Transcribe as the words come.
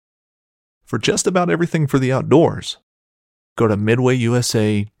for just about everything for the outdoors. Go to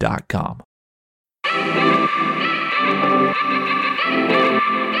midwayusa.com.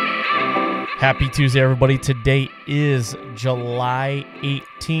 Happy Tuesday, everybody. Today is July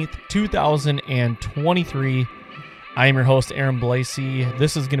 18th, 2023. I am your host, Aaron Blasey.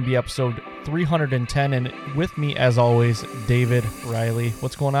 This is going to be episode 310, and with me, as always, David Riley.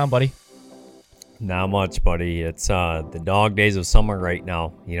 What's going on, buddy? Not much, buddy. It's the dog days of summer right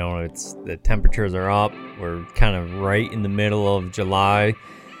now. You know, it's the temperatures are up. We're kind of right in the middle of July.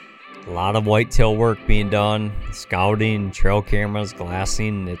 A lot of whitetail work being done, scouting, trail cameras,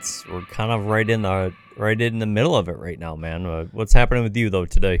 glassing. We're kind of right in the middle of it right now, man. What's happening with you though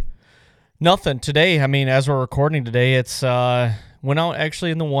today? Nothing today. I mean, as we're recording today, it's went out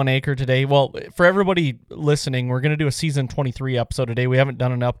actually in the 1 acre today. Well, for everybody listening, we're going to do a season 23 episode today. We haven't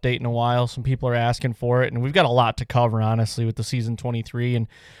done an update in a while. Some people are asking for it, and we've got a lot to cover, honestly, with the season 23, and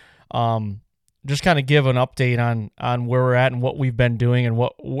just kind of give an update on where we're at and what we've been doing and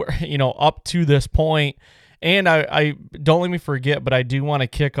what we're, up to this point. And I don't let me forget, but I do want to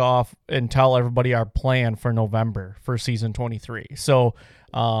kick off and tell everybody our plan for November for season 23. So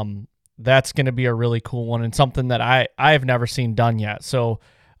that's going to be a really cool one and something that I have never seen done yet. So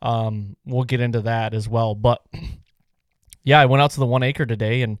we'll get into that as well. But yeah, I went out to the 1 acre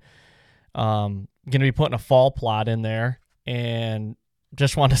today and going to be putting a fall plot in there and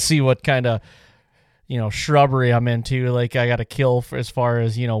just want to see what kind of shrubbery I'm into. Like I got to kill for as far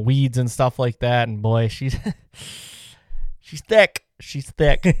as, weeds and stuff like that. And boy, she's thick. She's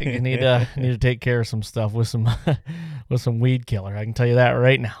thick. You need to take care of some stuff with some weed killer. I can tell you that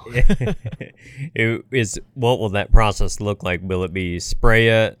right now. What will that process look like? Will it be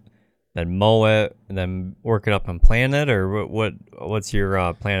spray it, then mow it, and then work it up and plant it, or what's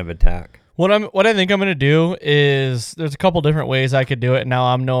your plan of attack? What I think I'm going to do is there's a couple different ways I could do it. Now,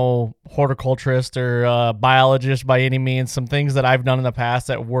 I'm no horticulturist or biologist by any means. Some things that I've done in the past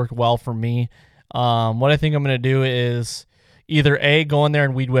that worked well for me. What I think I'm going to do is either A, go in there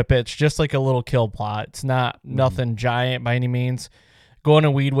and weed whip it. It's just like a little kill plot. It's not nothing giant by any means. Go in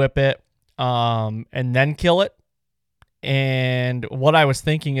and weed whip it and then kill it. And what I was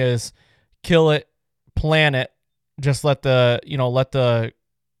thinking is kill it, plant it, just let the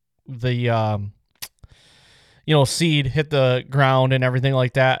seed hit the ground and everything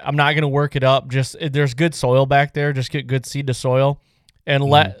like that. I'm not going to work it up. Just there's good soil back there. Just get good seed to soil and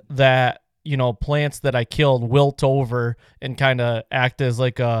let that, plants that I killed wilt over and kind of act as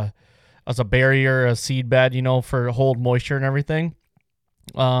like a barrier, a seed bed, for hold moisture and everything.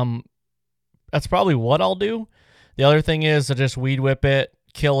 That's probably what I'll do. The other thing is to just weed whip it,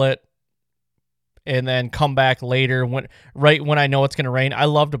 kill it, and then come back later when I know it's going to rain. I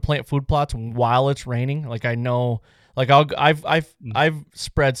love to plant food plots while it's raining. Like I know, like I've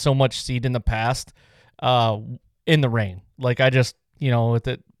spread so much seed in the past in the rain. Like I just, with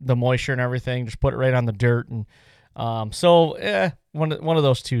the moisture and everything, just put it right on the dirt. And one of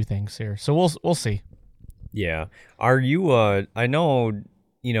those two things here. So we'll see. Yeah. Are you, I know,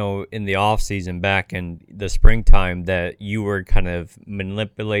 in the off season back in the springtime that you were kind of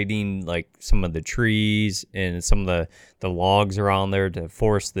manipulating like some of the trees and some of the logs around there to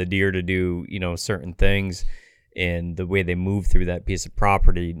force the deer to do, certain things and the way they move through that piece of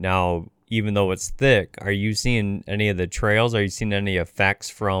property. Now, even though it's thick, are you seeing any of the trails? Are you seeing any effects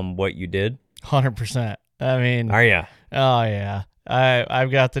from what you did? 100%. I mean, are you? Oh yeah. I've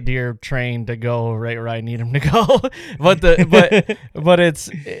got the deer trained to go right where I need them to go, but it's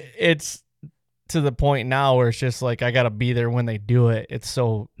to the point now where it's just like I gotta be there when they do it. It's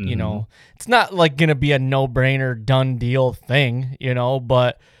so it's not like gonna be a no-brainer done deal thing,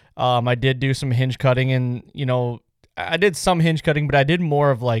 But I did do some hinge cutting, and I did some hinge cutting, but I did more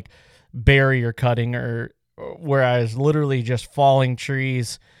of like barrier cutting, or where I was literally just falling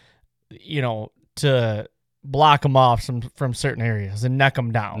trees, to block them off from certain areas and neck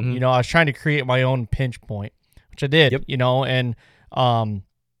them down. I was trying to create my own pinch point, which I did, and I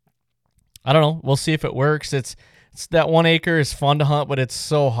don't know. We'll see if it works. It's that 1 acre is fun to hunt, but it's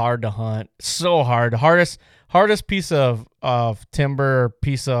so hard to hunt. So hard. Hardest piece of timber,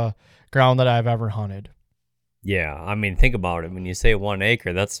 piece of ground that I've ever hunted. Yeah, I mean, think about it. When you say 1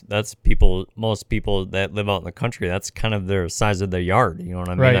 acre, that's most people that live out in the country, that's kind of their size of their yard. You know what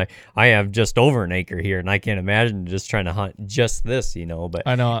I mean? Right. I have just over an acre here, and I can't imagine just trying to hunt just this, But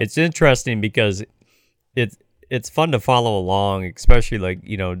I know it's interesting because it's fun to follow along, especially like,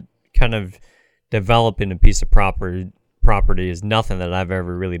 kind of developing a piece of property is nothing that I've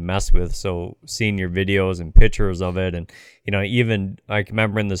ever really messed with. So seeing your videos and pictures of it, and even I can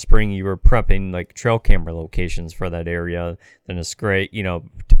remember in the spring you were prepping like trail camera locations for that area. Then it's great,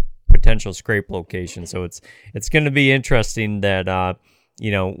 potential scrape location. So it's going to be interesting that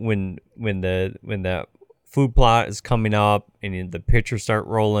when the food plot is coming up and the pictures start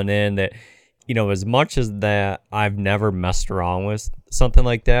rolling in, that as much as that I've never messed around with something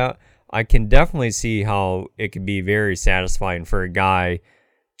like that, I can definitely see how it could be very satisfying for a guy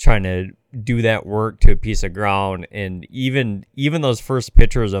trying to do that work to a piece of ground. And even those first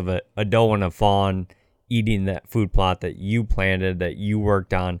pictures of a doe and a fawn eating that food plot that you planted, that you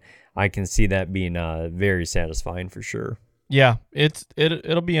worked on, I can see that being very satisfying for sure. Yeah,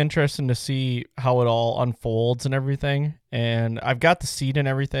 it'll be interesting to see how it all unfolds and everything. And I've got the seed and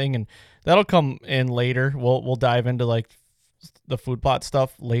everything, and that'll come in later. We'll dive into like the food plot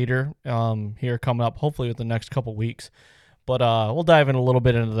stuff later here coming up, hopefully with the next couple weeks. But we'll dive in a little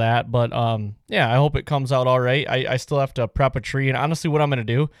bit into that. But yeah, I hope it comes out all right. I still have to prep a tree, and honestly, what I'm gonna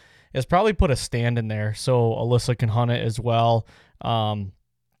do is probably put a stand in there so Alyssa can hunt it as well. But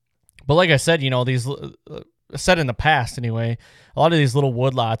like I said, these said in the past anyway, a lot of these little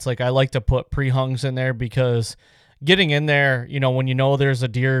woodlots, like I like to put pre-hungs in there because getting in there, when there's a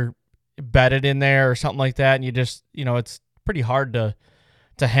deer bedded in there or something like that, and you just, it's pretty hard to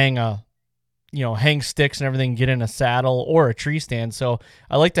hang hang sticks and everything, get in a saddle or a tree stand. So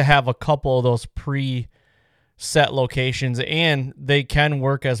I like to have a couple of those pre-set locations, and they can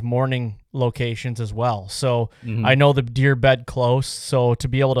work as morning locations as well. So I know the deer bed close, so to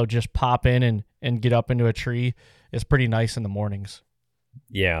be able to just pop in and get up into a tree is pretty nice in the mornings.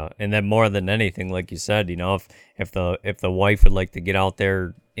 Yeah, and then more than anything, like you said, if the wife would like to get out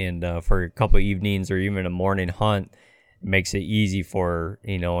there and for a couple of evenings or even a morning hunt, it makes it easy for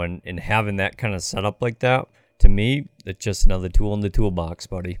and having that kind of setup like that, to me, it's just another tool in the toolbox,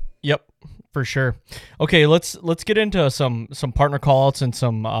 buddy. Yep, for sure. Okay, let's get into some partner callouts and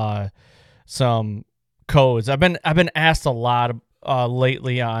some codes. I've been asked a lot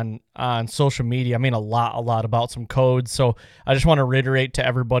lately on social media. I mean, a lot about some codes. So I just want to reiterate to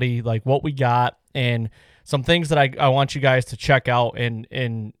everybody like what we got and some things that I want you guys to check out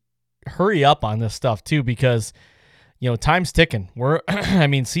and hurry up on this stuff too, because time's ticking.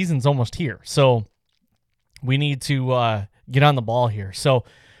 Season's almost here. So we need to get on the ball here. So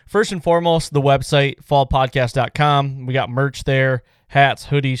first and foremost, the website, fallpodcast.com. We got merch there, hats,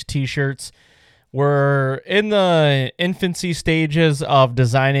 hoodies, t-shirts. We're in the infancy stages of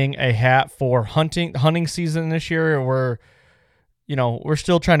designing a hat for hunting season this year. We're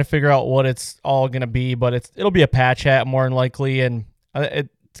still trying to figure out what it's all going to be, but it'll be a patch hat more than likely, and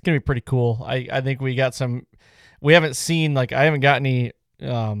it's going to be pretty cool. I think we got some, we haven't seen, I haven't got any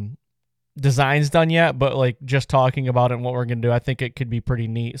designs done yet, but just talking about it and what we're going to do, I think it could be pretty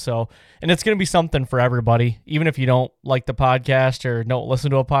neat. So, and it's going to be something for everybody, even if you don't like the podcast or don't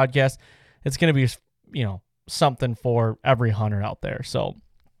listen to a podcast. It's going to be, something for every hunter out there. So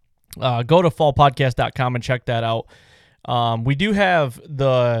go to fallpodcast.com and check that out. We do have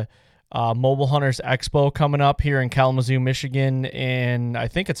the Mobile Hunters Expo coming up here in Kalamazoo, Michigan, and I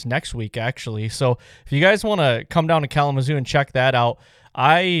think it's next week, actually. So if you guys want to come down to Kalamazoo and check that out,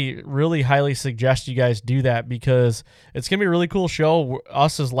 I really highly suggest you guys do that because it's going to be a really cool show.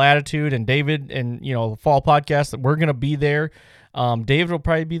 Us as Latitude and David and, the Fall Podcast, we're going to be there. David will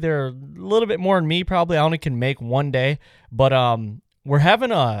probably be there a little bit more than me, probably. I only can make one day, but we're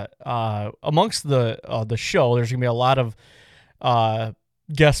having amongst the show, there's going to be a lot of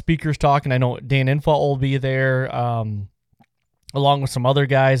guest speakers talking. I know Dan Infalt will be there, along with some other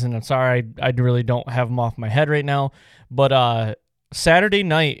guys, and I'm sorry, I really don't have them off my head right now, but Saturday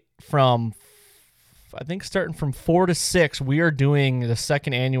night from, I think starting from 4 to 6, we are doing the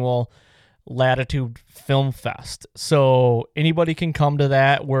second annual Latitude Film Fest. So anybody can come to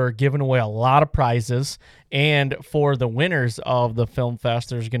that. We're giving away a lot of prizes, and for the winners of the Film Fest,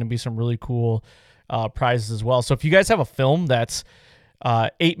 there's going to be some really cool prizes as well. So if you guys have a film that's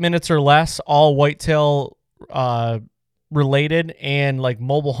 8 minutes or less, all whitetail related, and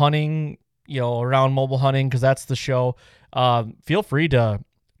mobile hunting, around mobile hunting, because that's the show, feel free to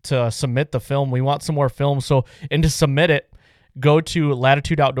submit the film. We want some more films. So, and to submit it, go to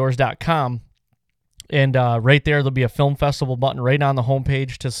latitudeoutdoors.com, and right there, there'll be a film festival button right on the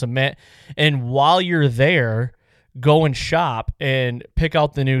homepage to submit. And while you're there, go and shop and pick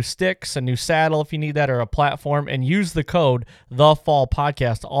out the new sticks, a new saddle if you need that, or a platform, and use the code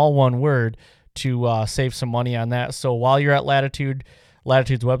TheFallPodcast, all one word, to save some money on that. So while you're at Latitude's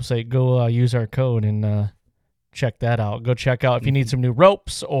website, go use our code and check that out. Go check out if you need some new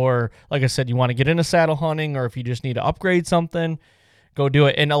ropes, or like I said, you want to get into saddle hunting, or if you just need to upgrade something, go do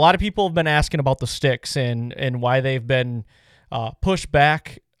it. And a lot of people have been asking about the sticks and why they've been pushed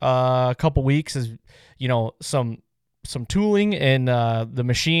back a couple weeks. Is some some tooling and the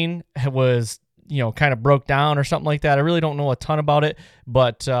machine was, kind of broke down or something like that. I really don't know a ton about it,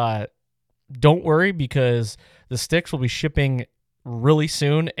 but don't worry, because the sticks will be shipping really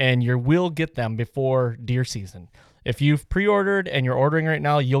soon, and you will get them before deer season. If you've pre-ordered and you're ordering right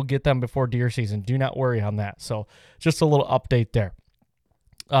now, you'll get them before deer season. Do not worry on that. So just a little update there.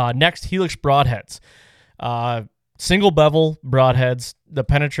 Next, Helix broadheads. Single bevel broadheads. The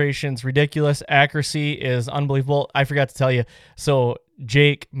penetration's ridiculous. Accuracy is unbelievable. I forgot to tell you. So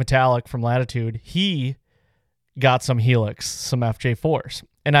Jake Metallic from Latitude, he got some Helix, some FJ4s.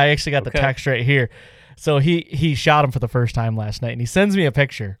 And I actually got the text right here. So he shot him for the first time last night, and he sends me a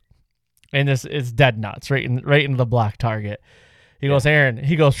picture. And this is dead nuts, right into the black target. He goes, Aaron,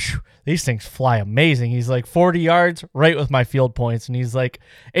 these things fly amazing. He's like 40 yards, right with my field points. And he's like,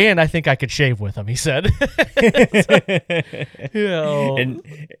 and I think I could shave with them, he said.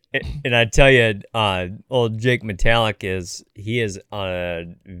 And I tell you, old Jake Metallic is a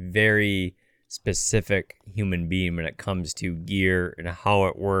very specific human being when it comes to gear and how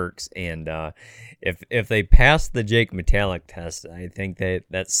it works. And if they pass the Jake Metallic test, I think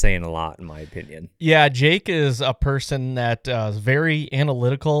that's saying a lot, in my opinion. Yeah, Jake is a person that is very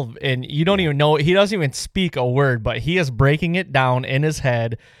analytical, and you don't even know, he doesn't even speak a word, but he is breaking it down in his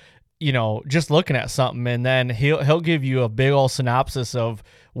head, just looking at something, and then he'll give you a big old synopsis of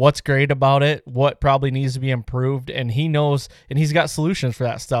what's great about it, what probably needs to be improved, and he knows, and he's got solutions for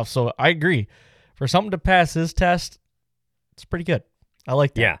that stuff. So I agree. For something to pass his test, it's pretty good. I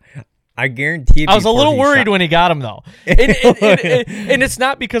like that. Yeah. I guarantee. I was a little worried when he got him, though. And it's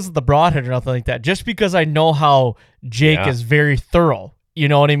not because of the broadhead or nothing like that, just because I know how Jake is very thorough. You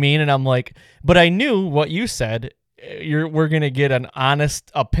know what I mean? And I'm like, but I knew what you said. We're going to get an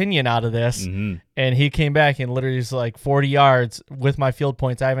honest opinion out of this. Mm-hmm. And he came back and literally was like 40 yards with my field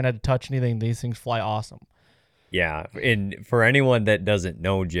points. I haven't had to touch anything. These things fly awesome. Yeah. And for anyone that doesn't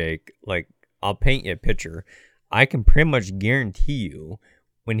know Jake, like, I'll paint you a picture. I can pretty much guarantee you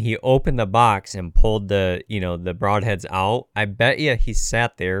when he opened the box and pulled the broadheads out, I bet you he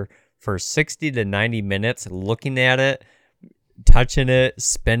sat there for 60 to 90 minutes looking at it, touching it,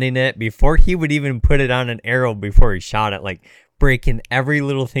 spinning it before he would even put it on an arrow before he shot it, like breaking every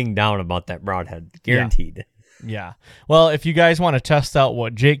little thing down about that broadhead. Guaranteed. Yeah. Well, if you guys want to test out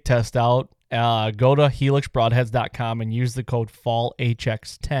what Jake tests out, go to helixbroadheads.com and use the code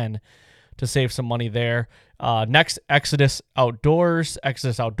FALLHX10 to save some money there. Next, Exodus Outdoor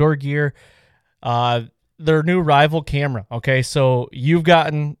Gear. Their new rival camera. Okay, so you've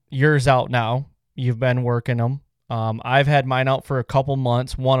gotten yours out now. You've been working them. I've had mine out for a couple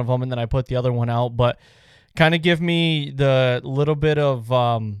months, one of them, and then I put the other one out. But kind of give me the little bit of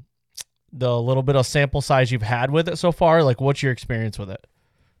sample size you've had with it so far. Like, what's your experience with it?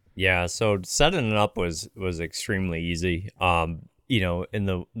 Yeah, so setting it up was extremely easy. In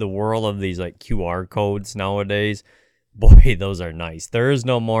the world of these like QR codes nowadays, boy, those are nice. There is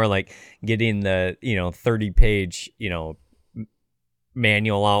no more like getting the 30-page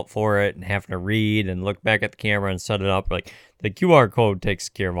manual out for it and having to read and look back at the camera and set it up. Like, the QR code takes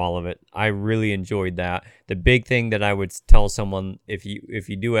care of all of it. I really enjoyed that. The big thing that I would tell someone, if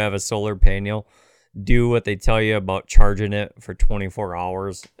you do have a solar panel, do what they tell you about charging it for 24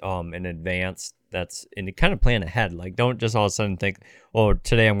 hours in advance. And you kind of plan ahead. Like, don't just all of a sudden think, oh,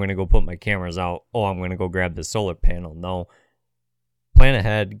 today I'm going to go put my cameras out. Oh, I'm going to go grab the solar panel. No. Plan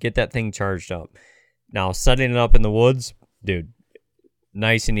ahead. Get that thing charged up. Now, setting it up in the woods, dude,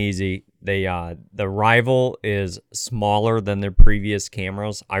 nice and easy. The rival is smaller than their previous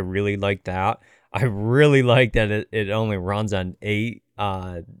cameras. I really like that. I really like that it only runs on 8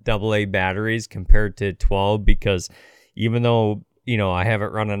 AA batteries compared to 12, because even though I have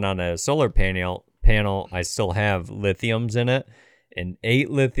it running on a solar panel, I still have lithiums in it, and 8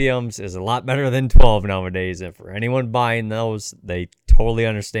 lithiums is a lot better than 12 nowadays. And for anyone buying those, they totally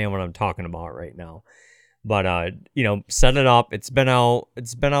understand what I'm talking about right now. But set it up. It's been out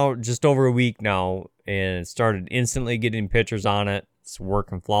just over a week now, and it started instantly getting pictures on it. It's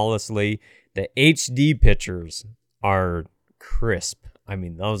working flawlessly. The HD pictures are crisp. I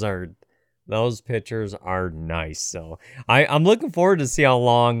mean, those pictures are nice. So I'm looking forward to see how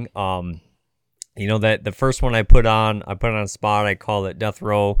long, that the first one I put on a spot, I call it Death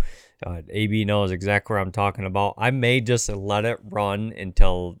Row. AB knows exactly what I'm talking about. I may just let it run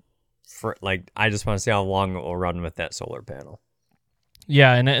until, I just want to see how long it will run with that solar panel.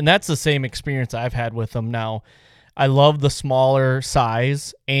 Yeah, and that's the same experience I've had with them now. I love the smaller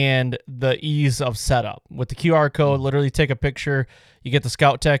size and the ease of setup. With the QR code, literally take a picture, you get the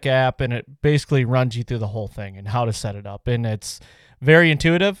Scout Tech app, and it basically runs you through the whole thing and how to set it up. And it's very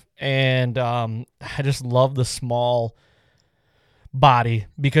intuitive, and I just love the small body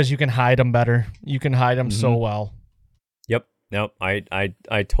because you can hide them better. You can hide them so well. Yep. Nope. I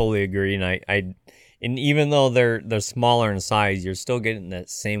totally agree. And and even though they're smaller in size, you're still getting that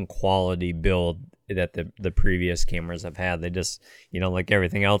same quality build that the previous cameras have had. They just, like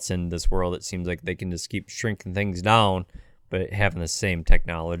everything else in this world, it seems like they can just keep shrinking things down, but having the same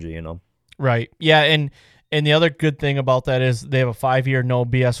technology, Right. Yeah, and the other good thing about that is they have a 5-year no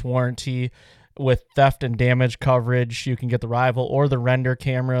BS warranty with theft and damage coverage. You can get the rival or the render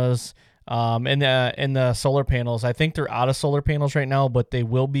cameras. In the solar panels, I think they're out of solar panels right now, but they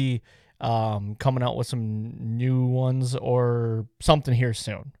will be coming out with some new ones or something here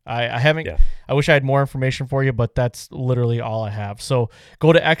soon. I haven't. Yeah. I wish I had more information for you, but that's literally all I have. So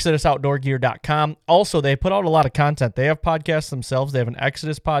go to ExodusOutdoorGear.com. Also, they put out a lot of content. They have podcasts themselves. They have an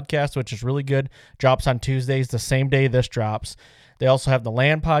Exodus podcast, which is really good. Drops on Tuesdays, the same day this drops. They also have the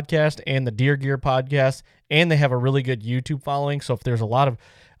Land podcast and the Deer Gear podcast, and they have a really good YouTube following. So if there's a lot of,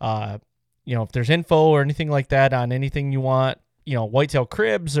 if there's info or anything like that on anything you want, whitetail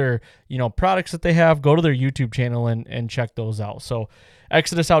cribs or, products that they have, go to their YouTube channel and check those out. So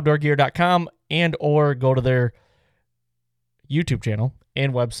ExodusOutdoorGear.com and or go to their YouTube channel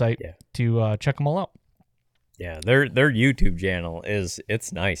and website to check them all out. Yeah, their YouTube channel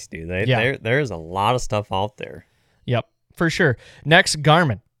it's nice, dude. There's a lot of stuff out there. Yep, for sure. Next,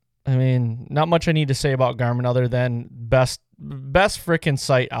 Garmin. I mean, not much I need to say about Garmin other than best freaking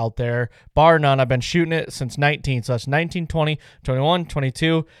site out there, bar none. I've been shooting it since 19, so that's 19, 20, 21,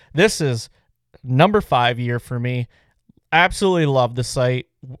 22. This is number 5 year for me. Absolutely love the site.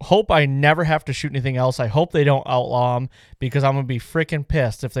 Hope I never have to shoot anything else. I hope they don't outlaw them because I'm going to be freaking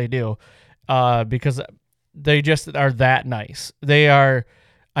pissed if they do, because they just are that nice. They are.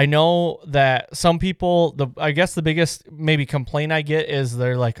 I know that some people, I guess the biggest maybe complaint I get is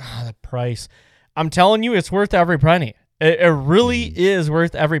they're like, the price. I'm telling you, it's worth every penny. It really is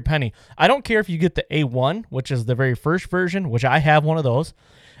worth every penny. I don't care if you get the A1, which is the very first version, which I have one of those,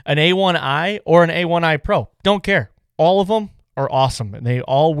 an A1i or an A1i Pro. Don't care. All of them are awesome, and they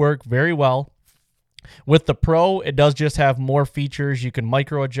all work very well. With the Pro, it does just have more features. You can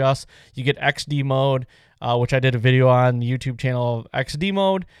micro adjust. You get XD mode, which I did a video on the YouTube channel of XD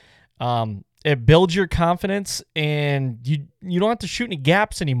mode. It builds your confidence, and you don't have to shoot any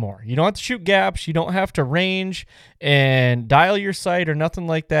gaps anymore. You don't have to shoot gaps. You don't have to range and dial your sight or nothing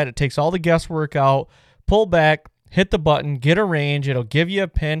like that. It takes all the guesswork out. Pull back, hit the button, get a range. It'll give you a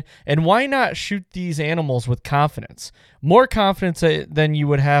pin. And why not shoot these animals with confidence? More confidence than you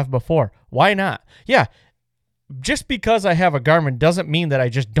would have before. Why not? Yeah. Just because I have a Garmin doesn't mean that I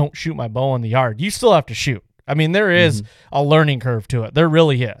just don't shoot my bow in the yard. You still have to shoot. I mean, there is a learning curve to it. There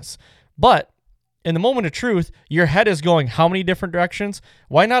really is. But in the moment of truth, your head is going how many different directions?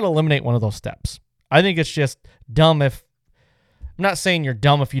 Why not eliminate one of those steps? I think it's just dumb I'm not saying you're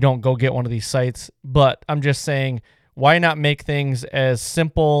dumb if you don't go get one of these sites, but I'm just saying why not make things as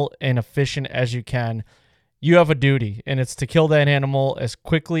simple and efficient as you can? You have a duty, and it's to kill that animal as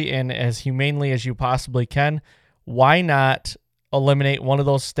quickly and as humanely as you possibly can. Why not eliminate one of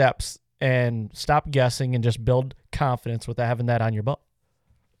those steps and stop guessing and just build confidence with having that on your bow?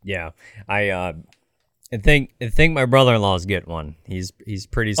 Yeah, I think my brother-in-law's getting one. He's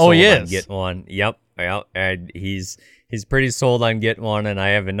pretty sold on getting one. Yep. He's pretty sold on getting one, and I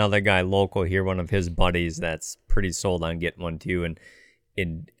have another guy local here, one of his buddies, that's pretty sold on getting one too.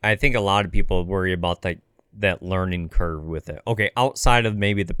 And I think a lot of people worry about that learning curve with it. Okay, outside of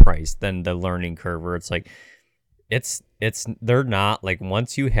maybe the price, then the learning curve where it's like they're not like,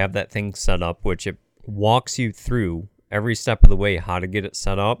 once you have that thing set up, which it walks you through every step of the way how to get it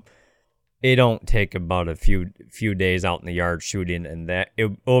set up, it don't take about a few days out in the yard shooting, and that it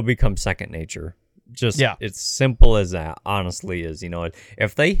will become second nature. It's simple as that, honestly is.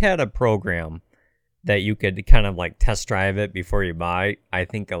 If they had a program that you could kind of like test drive it before you buy, I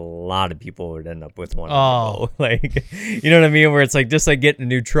think a lot of people would end up with one. Like, you know what I mean? Where it's like, just like getting a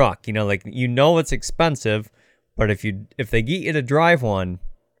new truck, it's expensive, but if they get you to drive one,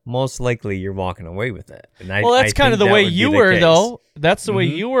 most likely you're walking away with it. And that's kind of the way you were, though. That's the way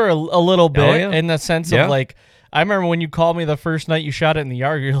you were a little bit, in the sense of like, I remember when you called me the first night you shot it in the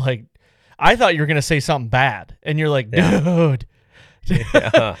yard, you're like, I thought you were going to say something bad. And you're like, dude,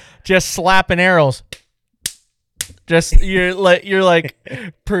 just slapping arrows. You're like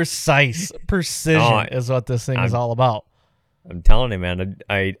precision is what this thing is all about. I'm telling you, man,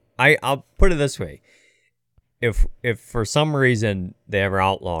 I'll put it this way. If for some reason they ever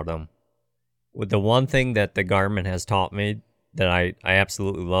outlawed them, with the one thing that the Garmin has taught me that I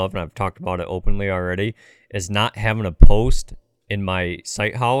absolutely love, and I've talked about it openly already, is not having to post in my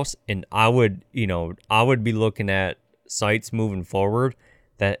site house, and I would be looking at sites moving forward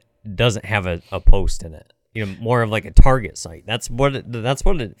that doesn't have a post in it. More of like a Target site. That's what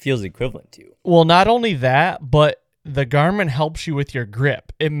it feels equivalent to. Well, not only that, but the Garmin helps you with your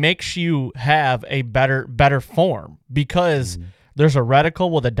grip. It makes you have a better form because there's a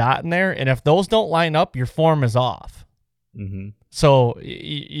reticle with a dot in there, and if those don't line up, your form is off. Mm-hmm. So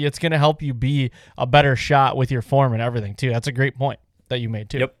it's going to help you be a better shot with your form and everything too. That's a great point that you made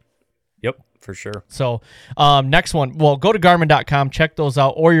too. Yep, for sure. So next one, well, go to Garmin.com, check those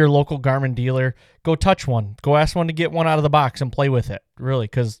out, or your local Garmin dealer. Go touch one. Go ask one to get one out of the box and play with it, really,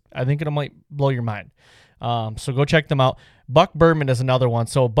 because I think it might blow your mind. So go check them out. Buck Bourbon is another one.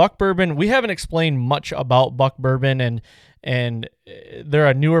 So Buck Bourbon, we haven't explained much about Buck Bourbon, and they're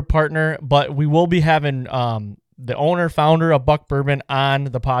a newer partner, but we will be having the owner, founder of Buck Bourbon on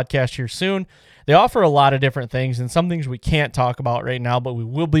the podcast here soon. They offer a lot of different things, and some things we can't talk about right now, but we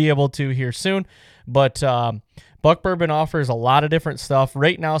will be able to here soon. But Buck Bourbon offers a lot of different stuff.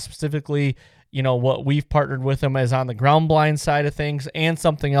 Right now, specifically, what we've partnered with them is on the ground blind side of things and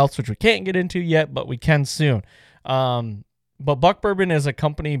something else, which we can't get into yet, but we can soon. But Buck Bourbon is a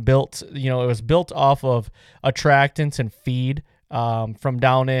company built, it was built off of attractants and feed from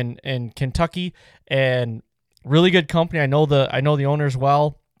down in Kentucky, and really good company. I know the owners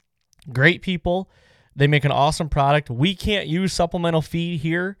well. Great people. They make an awesome product. We can't use supplemental feed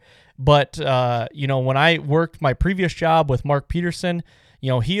here, but when I worked my previous job with Mark Peterson,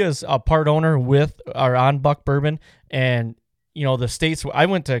 he is a part owner on Buck Bourbon, and the states I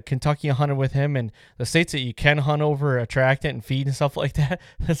went to Kentucky and hunted with him, and the states that you can hunt over attractant and feed and stuff like that.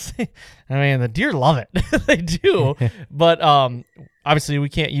 The deer love it. They do. But obviously we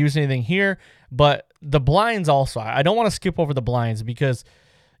can't use anything here. But the blinds also, I don't want to skip over the blinds because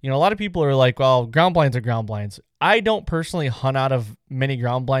a lot of people are like, well, ground blinds are ground blinds. I don't personally hunt out of many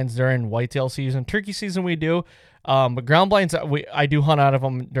ground blinds during whitetail season. Turkey season we do. But ground blinds, I do hunt out of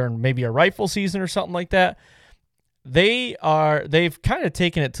them during maybe a rifle season or something like that. They've kind of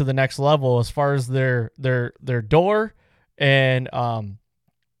taken it to the next level as far as their door and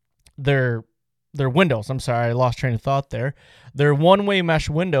their windows. I'm sorry, I lost train of thought there. They're one-way mesh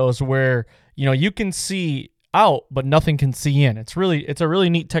windows where you can see out, but nothing can see in. It's a really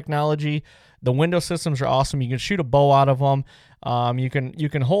neat technology. The window systems are awesome. You can shoot a bow out of them. You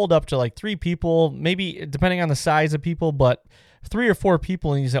can hold up to like 3 people, maybe depending on the size of people, but 3 or 4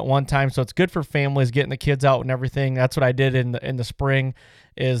 people in these at one time. So it's good for families, getting the kids out and everything. That's what I did in the spring.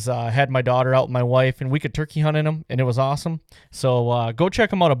 Had my daughter out with my wife, and we could turkey hunt in them, and it was awesome. So go check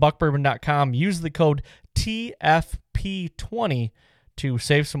them out at buckbourbon.com. Use the code TFP20 to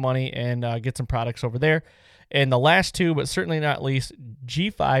save some money and get some products over there. And the last two, but certainly not least,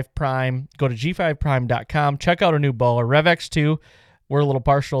 G5 Prime. Go to g5prime.com. Check out our new bow, our RevX2. We're a little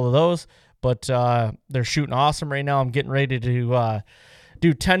partial to those, but they're shooting awesome right now. I'm getting ready to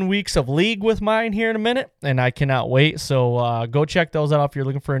do 10 weeks of league with mine here in a minute, and I cannot wait. So go check those out if you're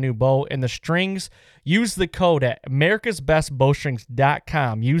looking for a new bow. And the strings, use the code at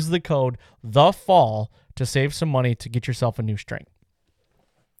americasbestbowstrings.com. Use the code THEFALL to save some money to get yourself a new string.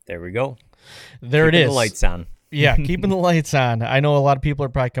 There we go. There it is. Keeping the lights on. Yeah, keeping the lights on. I know a lot of people are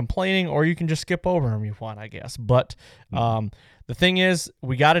probably complaining, or you can just skip over them if you want, I guess. But the thing is,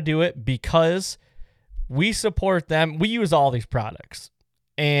 we got to do it because we support them. We use all these products.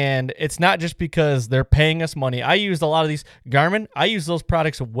 And it's not just because they're paying us money. I used a lot of these. Garmin, I used those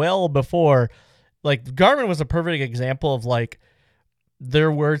products well before. Like, Garmin was a perfect example of, like,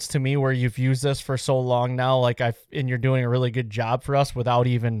 their words to me where you've used this for so long now, and you're doing a really good job for us without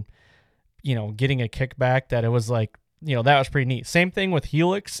even, getting a kickback, that it was like, that was pretty neat. Same thing with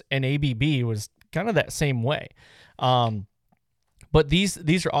Helix and ABB was kind of that same way. But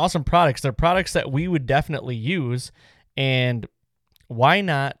these are awesome products. They're products that we would definitely use, and why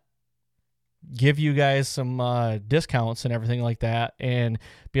not give you guys some discounts and everything like that and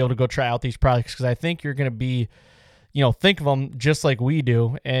be able to go try out these products, because I think you're going to be, think of them just like we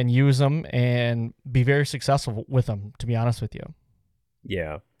do and use them and be very successful with them, to be honest with you.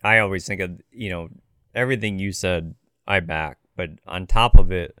 Yeah. I always think of, everything you said, I back, but on top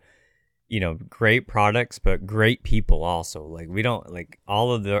of it, great products, but great people also. Like, we don't, like,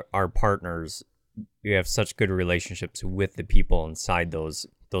 all of our partners, we have such good relationships with the people inside those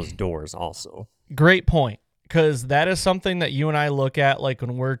doors also. Great point. Because that is something that you and I look at, like,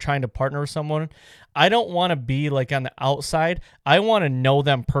 when we're trying to partner with someone. I don't want to be, like, on the outside. I want to know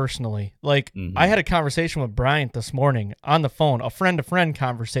them personally. Like, I had a conversation with Bryant this morning on the phone, a friend-to-friend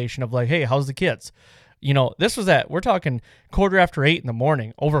conversation of, like, hey, how's the kids? This was we're talking 7:45 in the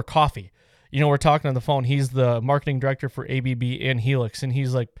morning over coffee. we're talking on the phone. He's the marketing director for ABB and Helix, and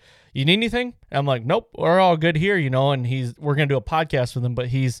he's like, "You need anything?" I'm like, "Nope, we're all good here," And we're gonna do a podcast with him, but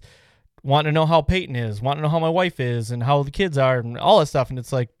he's wanting to know how Peyton is, wanting to know how my wife is, and how the kids are, and all that stuff. And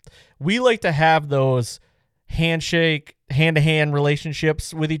it's like, we like to have those handshake, hand-to-hand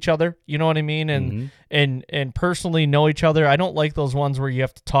relationships with each other. You know what I mean? And personally know each other. I don't like those ones where you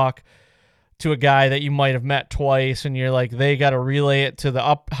have to talk to a guy that you might have met twice and you're like, they got to relay it to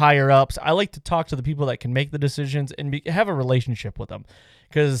the higher ups. I like to talk to the people that can make the decisions and have a relationship with them,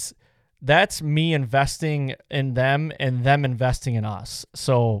 because that's me investing in them and them investing in us.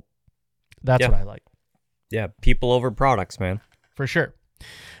 So that's what I like. Yeah, people over products, man. For sure.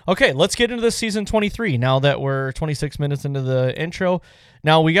 Okay, let's get into this season 23 now that we're 26 minutes into the intro.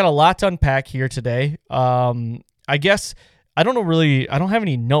 Now, we got a lot to unpack here today. I guess I don't have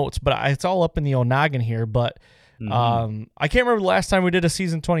any notes, but it's all up in the noggin here. But I can't remember the last time we did a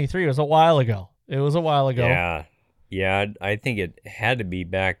season 23. It was a while ago. Yeah, I think it had to be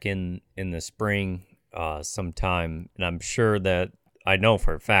back in the spring sometime. And I'm sure that I know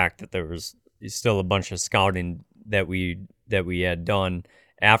for a fact that there was still a bunch of scouting that we had done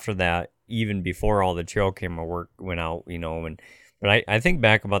after that, even before all the trail camera work went out, but I think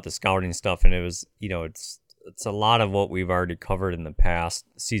back about the scouting stuff, and it was, it's a lot of what we've already covered in the past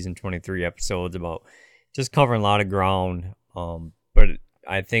season 23 episodes about just covering a lot of ground. But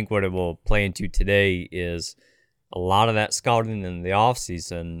I think what it will play into today is a lot of that scouting in the off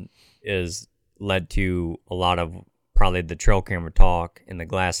season is led to a lot of probably the trail camera talk and the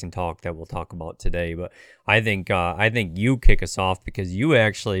glassing talk that we'll talk about today. But I think you kick us off, because you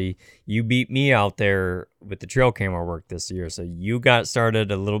beat me out there with the trail camera work this year. So you got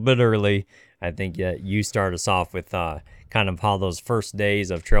started a little bit early. I think you start us off with kind of how those first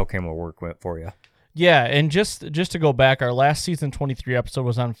days of trail camera work went for you. Yeah, and just to go back, our last season 23 episode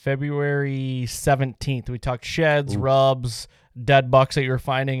was on February 17th. We talked sheds, rubs, dead bucks that you were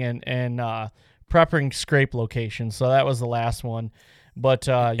finding, and prepping scrape locations. So that was the last one. But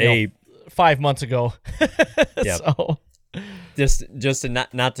 5 months ago. Yep. So just to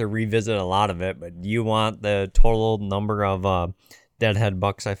not to revisit a lot of it, but do you want the total number of deadhead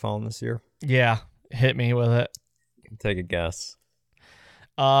bucks I found this year? Yeah, hit me with it. Take a guess.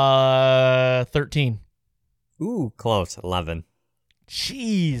 13. Ooh, close. 11.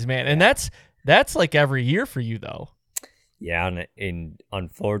 Jeez, man. And that's like every year for you, though. Yeah, and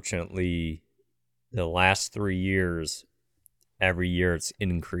unfortunately, the last 3 years, every year it's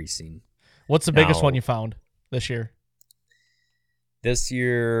increasing. What's the biggest one you found this year? This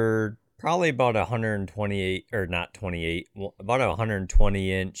year, probably about 128, or not 28, about a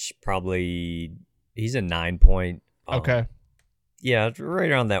 120 inch, probably, he's a 9 point. Okay. Yeah, it's right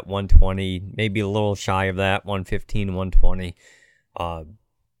around that 120, maybe a little shy of that, 115, 120.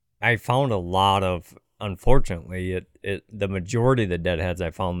 I found a lot of, unfortunately, the majority of the deadheads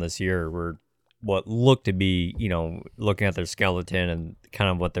I found this year were what looked to be, looking at their skeleton and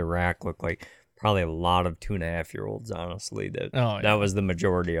kind of what their rack looked like, probably a lot of 2.5-year-olds, honestly. That was the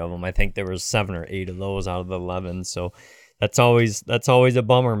majority of them. I think there was 7 or 8 of those out of the 11. So that's always a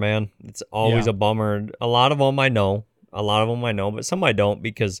bummer, man. It's always a bummer. A lot of them I know, but some I don't,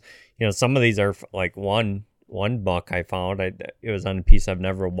 because some of these are like one buck I found. It was on a piece I've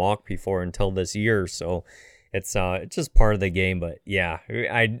never walked before until this year. So it's just part of the game. But yeah,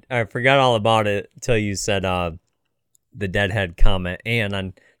 I forgot all about it until you said the deadhead comment, and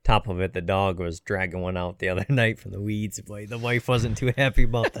on top of it, the dog was dragging one out the other night from the weeds. Boy, the wife wasn't too happy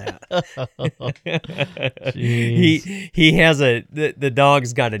about that. he has the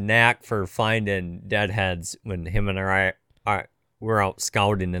dog's got a knack for finding deadheads when him and we're out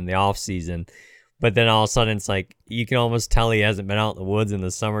scouting in the off season. But then all of a sudden, it's like you can almost tell he hasn't been out in the woods in the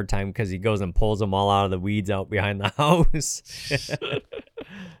summertime, because he goes and pulls them all out of the weeds out behind the house.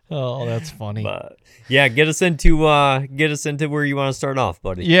 Oh, that's funny. But yeah, get us into where you want to start off,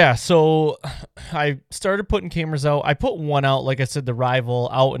 buddy. Yeah, so I started putting cameras out. I put one out, like I said, the Rival,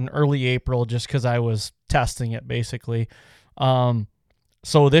 out in early April, just because I was testing it, basically.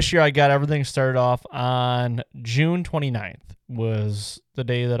 So this year I got everything started off on June 29th was the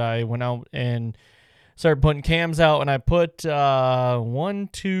day that I went out and started putting cams out, and I put 3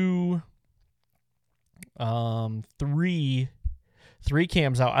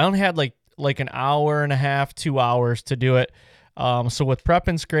 cams out. I only had like an hour and a half, 2 hours to do it. So with prep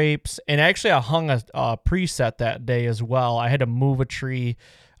and scrapes, and actually I hung a preset that day as well. I had to move a tree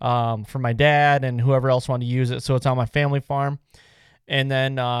for my dad and whoever else wanted to use it. So it's on my family farm. And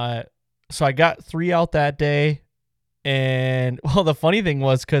then, so I got 3 out that day. And well, the funny thing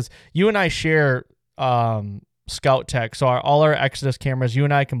was, because you and I share some scout tech. So all our Exodus cameras, you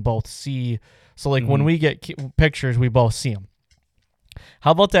and I can both see. So like when we get pictures, we both see them.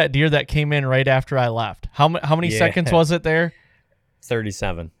 How about that deer that came in right after I left? How many seconds was it there?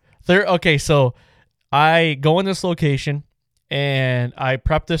 37. Okay, so I go in this location and I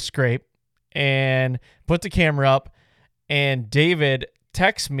prep this scrape and put the camera up, and David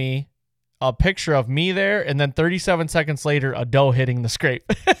texts me a picture of me there, and then 37 seconds later, a doe hitting the scrape.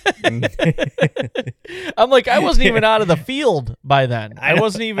 I'm like, I wasn't even out of the field by then. I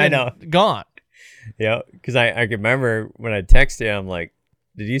wasn't even gone. Yeah, because I can remember when I texted you, I'm like,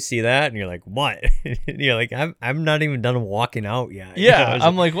 did you see that? And you're like, what? And you're like, I'm not even done walking out yet. Yeah,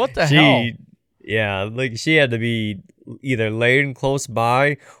 I'm like, what the hell? Yeah, like she had to be either laying close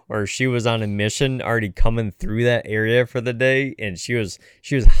by, or she was on a mission already coming through that area for the day, and she was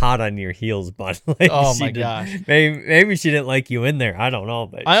hot on your heels, bud. Like, oh my gosh. Maybe she didn't like you in there. I don't know,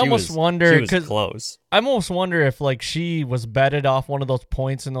 but I almost wonder, she was close. I almost wonder if like she was bedded off one of those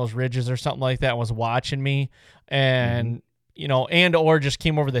points in those ridges or something like that and was watching me, and and or just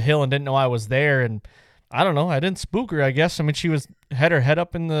came over the hill and didn't know I was there, and I don't know. I didn't spook her, I guess. I mean, she had her head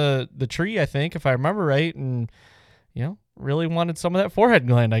up in the tree, I think, if I remember right, and really wanted some of that forehead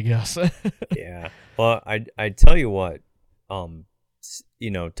gland, I guess. Yeah. Well, I tell you what,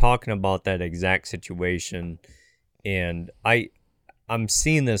 talking about that exact situation, and I'm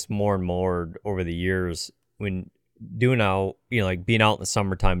seeing this more and more over the years when doing out, like being out in the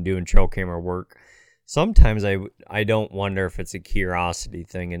summertime doing trail camera work. Sometimes I don't wonder if it's a curiosity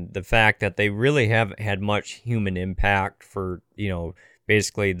thing, and the fact that they really haven't had much human impact for,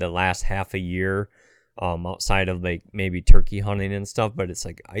 basically the last half a year, outside of like maybe turkey hunting and stuff. But it's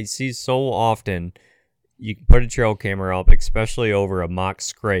like, I see so often you can put a trail camera up, especially over a mock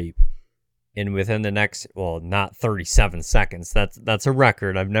scrape, and within the next, not 37 seconds, that's a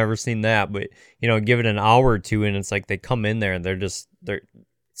record. I've never seen that, but give it an hour or two, and it's like they come in there and they're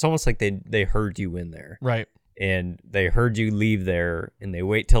it's almost like they heard you in there. Right. And they heard you leave there, and they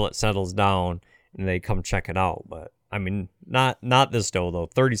wait till it settles down and they come check it out. But I mean, not this doe though.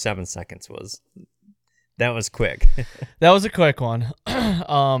 37 seconds was quick. That was a quick one.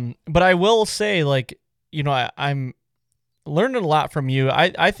 But I will say, like, I'm learning a lot from you.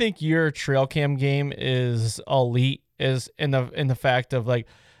 I think your trail cam game is elite, is in the fact of, like,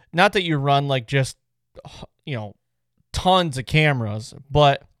 not that you run like just tons of cameras,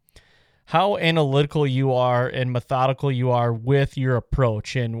 but how analytical you are and methodical you are with your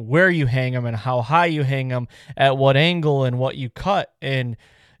approach and where you hang them and how high you hang them, at what angle and what you cut, and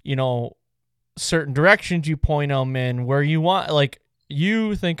certain directions you point them in, where you want, like,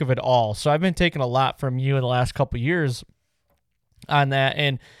 you think of it all. So I've been taking a lot from you in the last couple of years on that,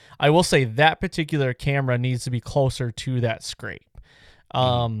 and I will say that particular camera needs to be closer to that scrape.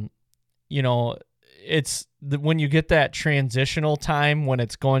 It's when you get that transitional time when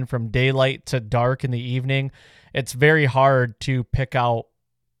it's going from daylight to dark in the evening, it's very hard to pick out,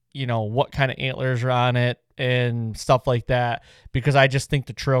 what kind of antlers are on it and stuff like that, because I just think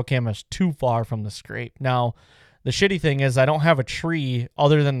the trail cam is too far from the scrape. Now, the shitty thing is I don't have a tree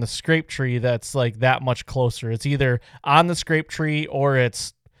other than the scrape tree that's like that much closer. It's either on the scrape tree or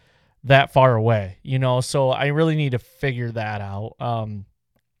it's that far away, so I really need to figure that out.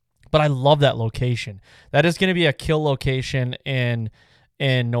 But I love that location. That is going to be a kill location in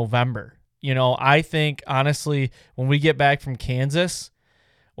November. I think, honestly, when we get back from Kansas,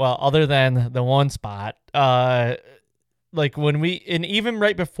 well, other than the one spot, like when and even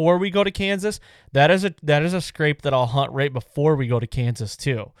right before we go to Kansas, that is a scrape that I'll hunt right before we go to Kansas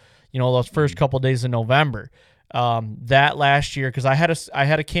too. Those first couple days in November. That last year, because I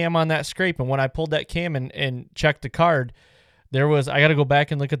had a cam on that scrape, and when I pulled that cam and checked the card, I got to go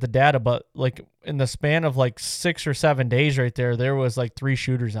back and look at the data, but like in the span of like 6 or 7 days right there was like 3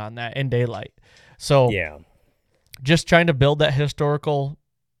 shooters on that in daylight. So yeah, just trying to build that historical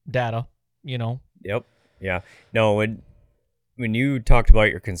data, Yep. Yeah. No, when you talked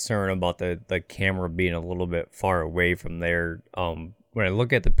about your concern about the camera being a little bit far away from there, when I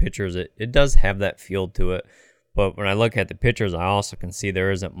look at the pictures, it does have that feel to it. But when I look at the pictures, I also can see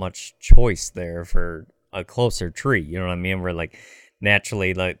there isn't much choice there for a closer tree, you know what I mean? Where like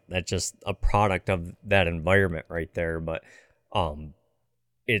naturally, like that's just a product of that environment right there. But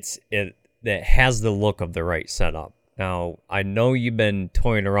it has the look of the right setup. Now I know you've been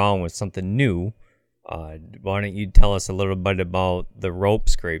toying around with something new. Why don't you tell us a little bit about the rope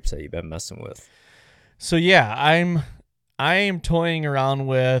scrapes that you've been messing with? So yeah, I am toying around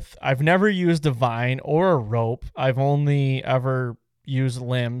with. I've never used a vine or a rope. I've only ever use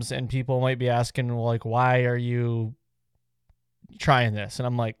limbs, and people might be asking, well, like, why are you trying this? And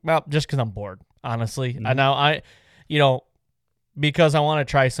I'm like, well, just because I'm bored. honestly. Mhm. And now because I want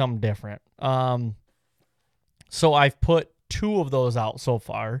to try something different. So I've put 2 of those out so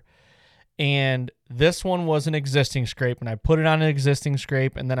far. And this one was an existing scrape, and I put it on an existing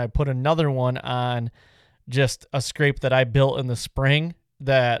scrape, and then I put another one on just a scrape that I built in the spring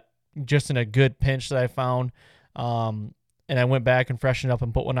that just in a good pinch that I found. And I went back and freshened up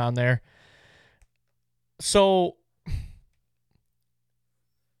and put one on there. So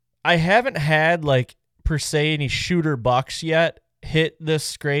I haven't had like per se any shooter bucks yet hit this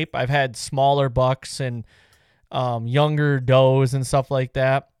scrape. I've had smaller bucks and younger does and stuff like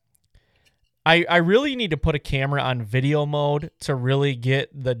that. I really need to put a camera on video mode to really get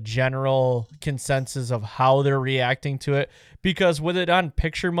the general consensus of how they're reacting to it. Because with it on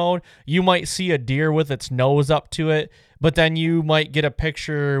picture mode, you might see a deer with its nose up to it, but then you might get a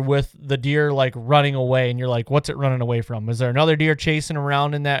picture with the deer like running away, and you're like, what's it running away from? Is there another deer chasing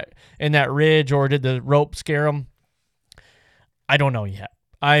around in that ridge, or did the rope scare him? I don't know yet.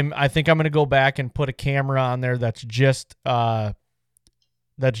 I think I'm gonna go back and put a camera on there that's just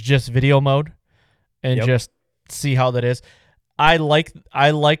video mode and just see how that is. I like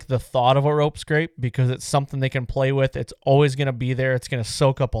the thought of a rope scrape because it's something they can play with. It's always going to be there. It's going to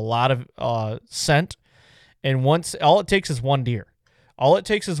soak up a lot of scent. And all it takes is one deer. All it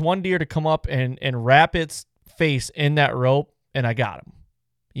takes is one deer to come up and wrap its face in that rope, and I got him.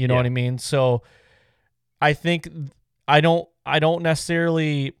 You know what I mean? So I think I don't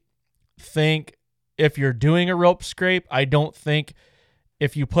necessarily think if you're doing a rope scrape, I don't think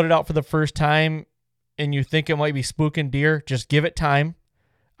if you put it out for the first time and you think it might be spooking deer, just give it time.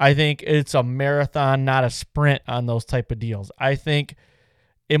 I think it's a marathon, not a sprint on those type of deals. I think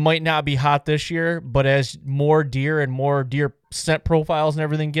it might not be hot this year, but as more deer and more deer scent profiles and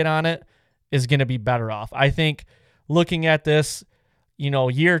everything get on it, is going to be better off. I think looking at this,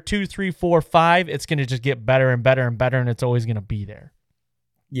 year 2, 3, 4, 5, it's going to just get better and better and better, and it's always going to be there.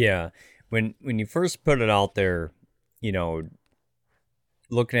 Yeah. When you first put it out there,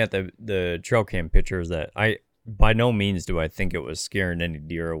 looking at the trail cam pictures, that I by no means do I think it was scaring any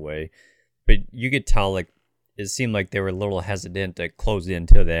deer away, but you could tell like it seemed like they were a little hesitant to close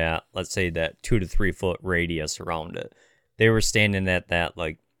into that, let's say that 2 to 3 foot radius around it. They were standing at that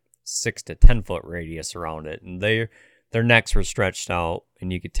like 6 to 10 foot radius around it, and their necks were stretched out,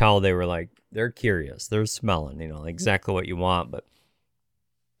 and you could tell they were like, they're curious, they're smelling, exactly what you want. But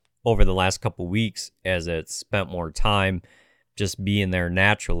over the last couple weeks, as it's spent more time just being there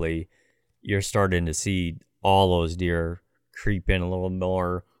naturally, you're starting to see all those deer creep in a little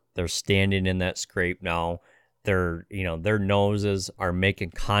more. They're standing in that scrape now. Their noses are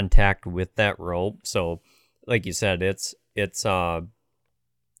making contact with that rope. So like you said, it's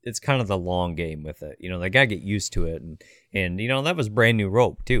kind of the long game with it. They gotta get used to it, and that was brand new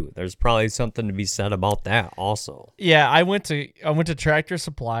rope too. There's probably something to be said about that also. Yeah, I went to Tractor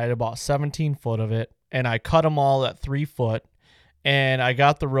Supply at about 17 foot of it, and I cut them all at 3 foot. And I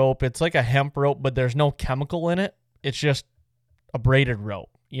got the rope. It's like a hemp rope, but there's no chemical in it. It's just a braided rope,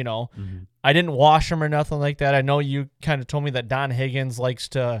 Mm-hmm. I didn't wash them or nothing like that. I know you kind of told me that Don Higgins likes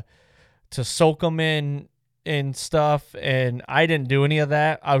to soak them in stuff, and I didn't do any of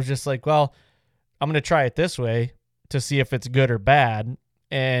that. I was just like, well, I'm going to try it this way to see if it's good or bad.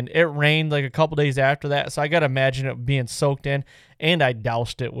 And it rained like a couple days after that, so I got to imagine it being soaked in, and I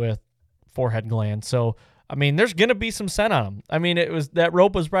doused it with forehead gland. So I mean, there's going to be some scent on them. I mean, that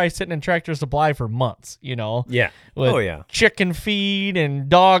rope was probably sitting in Tractor Supply for months, Yeah. With chicken feed and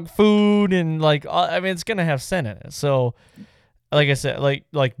dog food and it's going to have scent in it. So like I said,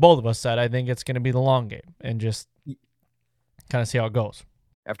 like both of us said, I think it's going to be the long game and just kind of see how it goes.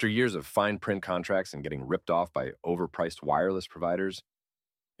 After years of fine print contracts and getting ripped off by overpriced wireless providers,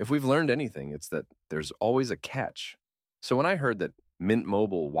 if we've learned anything, it's that there's always a catch. So when I heard that Mint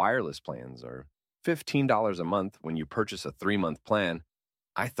Mobile wireless plans are $15 a month when you purchase a 3-month plan,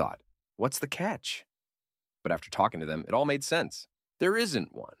 I thought, what's the catch? But after talking to them, it all made sense. There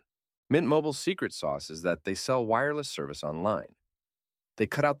isn't one. Mint Mobile's secret sauce is that they sell wireless service online. They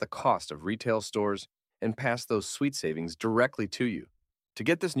cut out the cost of retail stores and pass those sweet savings directly to you. To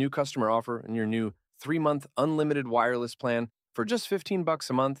get this new customer offer and your new 3-month unlimited wireless plan for just $15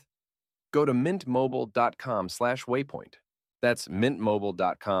 a month, go to mintmobile.com/waypoint. That's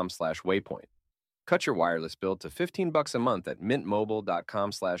mintmobile.com/waypoint. Cut your wireless bill to $15 a month at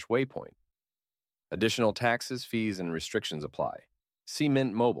mintmobile.com/waypoint. Additional taxes, fees, and restrictions apply. See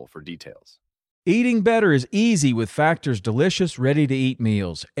Mint Mobile for details. Eating better is easy with Factor's delicious, ready-to-eat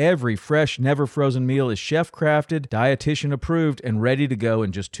meals. Every fresh, never-frozen meal is chef-crafted, dietitian-approved, and ready to go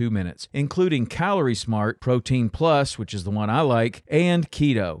in just 2 minutes, including Calorie Smart, Protein Plus, which is the one I like, and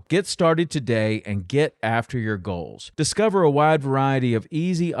Keto. Get started today and get after your goals. Discover a wide variety of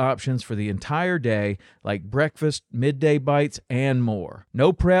easy options for the entire day, like breakfast, midday bites, and more.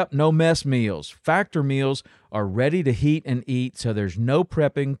 No prep, no mess meals. Factor meals are ready to heat and eat, so there's no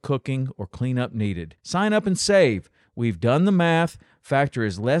prepping, cooking, or cleanup needed. Sign up and save. We've done the math. Factor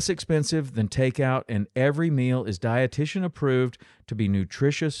is less expensive than takeout, and every meal is dietitian approved to be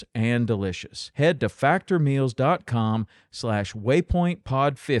nutritious and delicious. Head to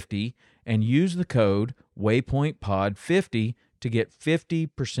factormeals.com/waypointpod50 and use the code waypointpod50 to get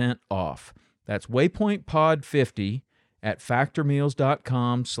 50% off. That's waypointpod50 at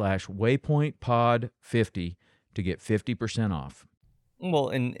factormeals.com/waypointpod50 to get 50% off. Well,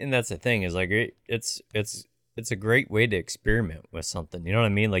 and that's the thing is like it's a great way to experiment with something. You know what I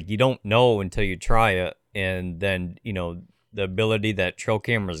mean? Like you don't know until you try it, and then the ability that trail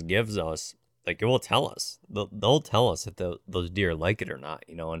cameras gives us, like it will tell us. They'll tell us if those deer like it or not.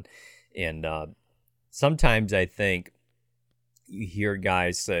 And sometimes I think you hear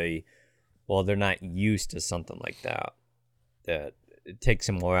guys say, well, they're not used to something like that. That it takes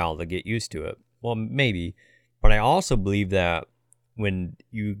them a while to get used to it. Well, maybe, but I also believe that when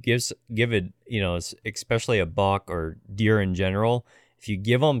you give it, especially a buck or deer in general, if you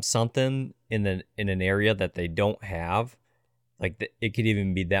give them something in an area that they don't have, like it could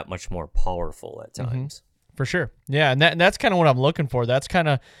even be that much more powerful at times. Mm-hmm. For sure, yeah, and that's kind of what I'm looking for.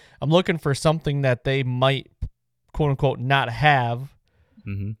 I'm looking for something that they might, quote unquote, not have,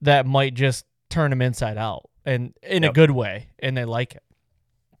 that might just turn them inside out. And in a good way, and they like it.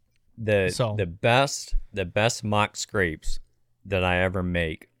 The best mock scrapes that I ever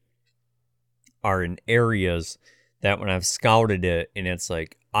make are in areas that when I've scouted it and it's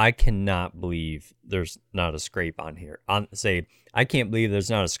like, I cannot believe there's not a scrape on here. I can't believe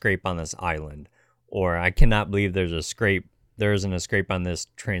there's not a scrape on this island, or I cannot believe there isn't a scrape on this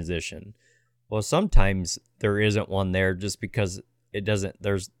transition. Well, sometimes there isn't one there just because it doesn't.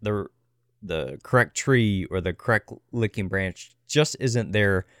 The correct tree or the correct licking branch just isn't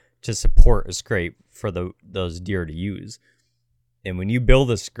there to support a scrape for those deer to use. And when you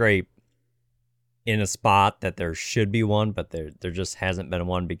build a scrape in a spot that there should be one, but there just hasn't been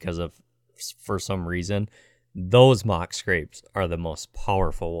one for some reason, those mock scrapes are the most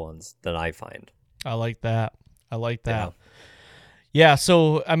powerful ones that I find. I like that. Yeah,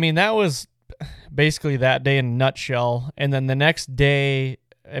 so, I mean, that was basically that day in a nutshell. And then the next day,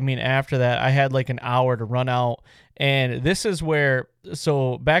 after that, I had like an hour to run out. And this is where,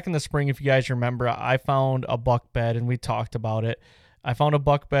 so back in the spring, if you guys remember, I found a buck bed and we talked about it. I found a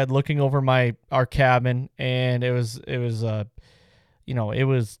buck bed looking over our cabin, and it was one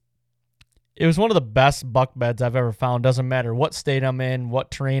of the best buck beds I've ever found. Doesn't matter what state I'm in, what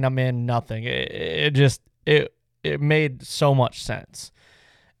terrain I'm in, nothing. It made so much sense.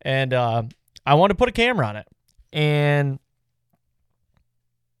 And I wanted to put a camera on it. And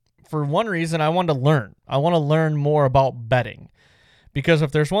for one reason, I wanted to learn. I want to learn more about bedding, because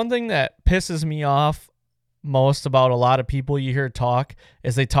if there's one thing that pisses me off most about a lot of people you hear talk,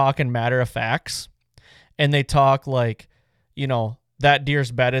 is they talk in matter of facts, and they talk like, that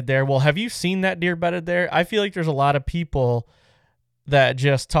deer's bedded there. Well, have you seen that deer bedded there? I feel like there's a lot of people that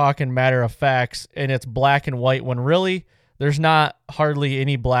just talk in matter of facts, and it's black and white, when really there's not hardly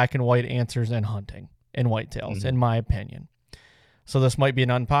any black and white answers in hunting in whitetails, in my opinion. So this might be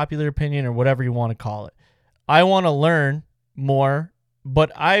an unpopular opinion or whatever you want to call it. I want to learn more,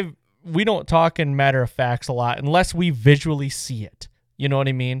 but we don't talk in matter of facts a lot unless we visually see it. You know what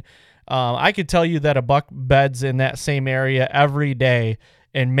I mean? I could tell you that a buck beds in that same area every day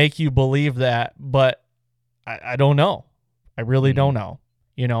and make you believe that, but I don't know. I really don't know,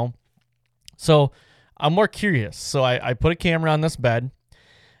 So I'm more curious. So I put a camera on this bed.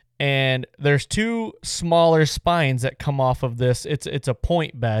 And there's two smaller spines that come off of this. It's a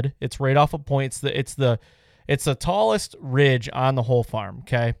point bed. It's right off a point. It's the tallest ridge on the whole farm.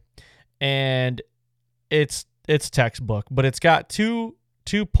 Okay, and it's textbook, but it's got two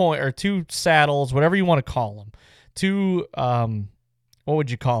saddles, whatever you want to call them. Two what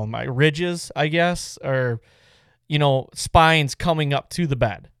would you call them? Ridges, I guess, or spines coming up to the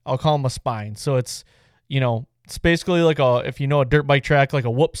bed. I'll call them a spine. So it's it's basically like if a dirt bike track, like a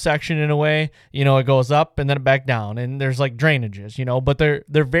whoop section in a way, it goes up and then back down, and there's like drainages, but they're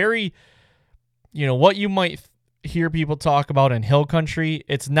very, what you might hear people talk about in hill country.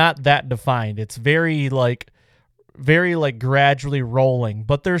 It's not that defined. It's very like very like gradually rolling,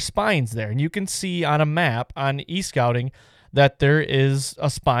 but there's spines there. And you can see on a map on eScouting that there is a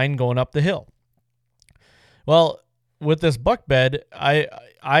spine going up the hill. Well, with this buck bed,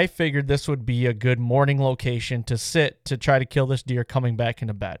 I figured this would be a good morning location to sit to try to kill this deer coming back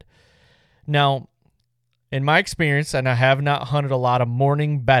into bed. Now, in my experience, and I have not hunted a lot of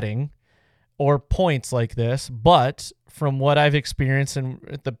morning bedding or points like this, but from what I've experienced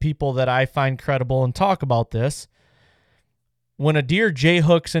and the people that I find credible and talk about this, when a deer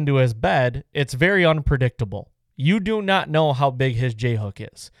J-hooks into his bed, it's very unpredictable. You do not know how big his J-hook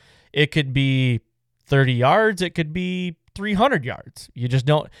is. It could be 30 yards. It could be 300 yards. You just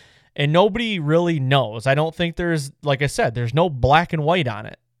don't, and nobody really knows. I don't think there's, like I said, there's no black and white on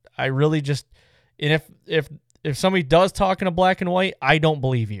it. I really just, and if somebody does talk in a black and white, I don't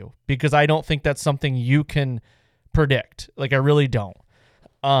believe you, because I don't think that's something you can predict. Like, I really don't.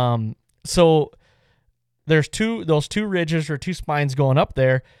 So there's those two ridges or two spines going up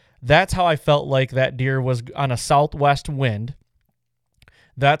there. That's how I felt like that deer was on a southwest wind.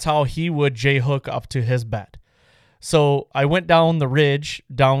 That's how he would J-hook up to his bed. So I went down the ridge,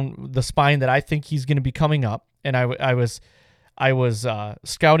 down the spine that I think he's going to be coming up, and I was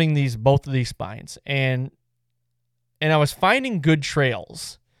scouting both of these spines, and I was finding good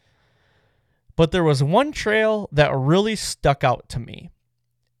trails. But there was one trail that really stuck out to me,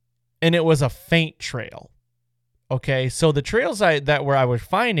 and it was a faint trail. Okay, so the trails that I was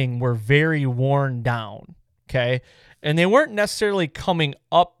finding were very worn down. Okay, and they weren't necessarily coming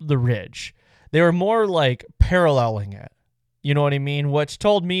up the ridge. They were more like paralleling it. You know what I mean? Which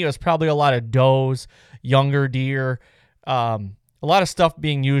told me it was probably a lot of does, younger deer, a lot of stuff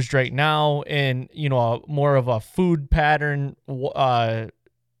being used right now in, more of a food pattern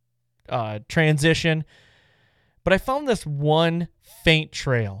transition. But I found this one faint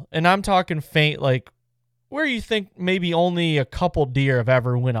trail, and I'm talking faint, like where you think maybe only a couple deer have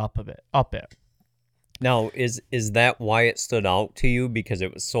ever went up it. Now, is that why it stood out to you, because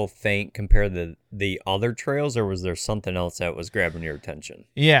it was so faint compared to the other trails, or was there something else that was grabbing your attention?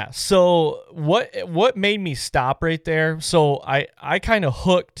 Yeah, so what made me stop right there, so I kind of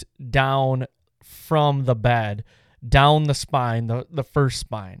hooked down from the bed, down the spine, the first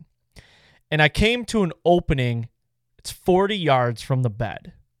spine, and I came to an opening. It's 40 yards from the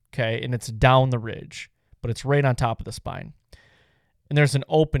bed, okay, and it's down the ridge, but it's right on top of the spine. And there's an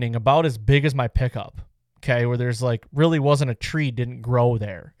opening about as big as my pickup, okay, where there's like really wasn't a tree, didn't grow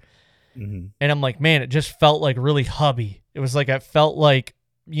there. Mm-hmm. And I'm like, man, it just felt like really hubby. It was like, I felt like,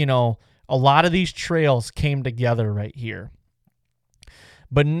 a lot of these trails came together right here.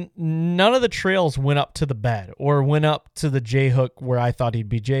 But none of the trails went up to the bed or went up to the J-hook where I thought he'd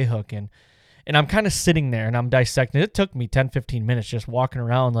be J-hooking. And I'm kind of sitting there and I'm dissecting. It took me 10, 15 minutes just walking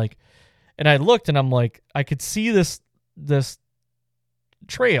around, like, and I looked and I'm like, I could see this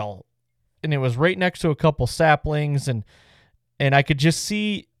trail, and it was right next to a couple saplings, and I could just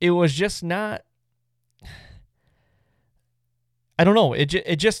see it was just not, I don't know, it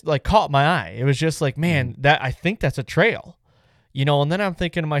just like caught my eye. It was just like, man, that, I think that's a trail, and then I'm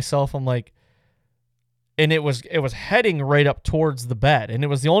thinking to myself, I'm like, and it was heading right up towards the bed, and it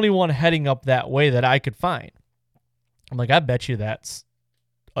was the only one heading up that way that I could find. I'm like, I bet you that's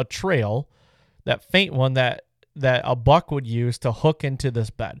a trail, that faint one that a buck would use to hook into this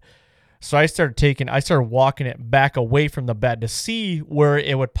bed. So I started walking it back away from the bed to see where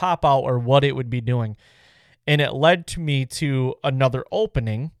it would pop out or what it would be doing. And it led to me to another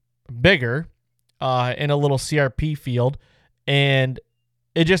opening, bigger, in a little CRP field, and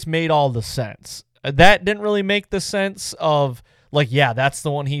it just made all the sense. That didn't really make the sense of, like, yeah, that's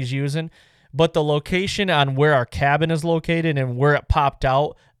the one he's using, but the location on where our cabin is located and where it popped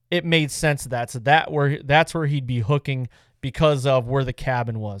out, it made sense. That's where he'd be hooking because of where the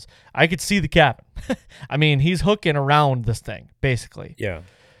cabin was. I could see the cabin. I mean, he's hooking around this thing basically. Yeah.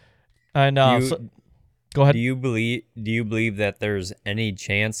 And so, go ahead. Do you believe that there's any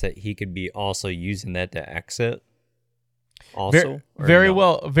chance that he could be also using that to exit? Also, very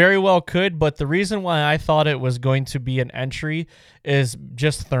well could, but the reason why I thought it was going to be an entry is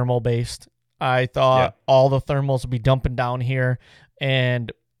just thermal based. I thought all the thermals would be dumping down here,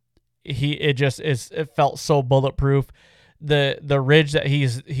 and it felt so bulletproof. The ridge that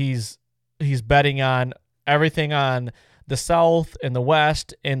he's bedding on, everything on the south and the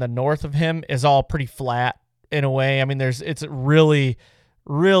west and the north of him is all pretty flat in a way. I mean, it's really,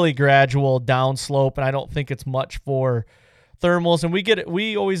 really gradual downslope, and I don't think it's much for thermals. And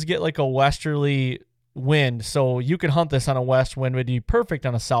we always get like a westerly wind, so you can hunt this on a west wind, would be perfect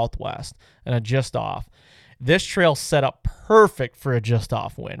on a southwest and a just off. This trail set up perfect for a just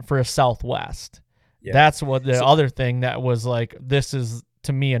off wind for a southwest. Yeah. That's what the other thing that was like, this is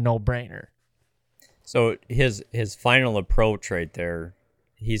to me a no-brainer. So his final approach right there,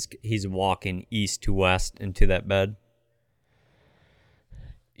 he's walking east to west into that bed.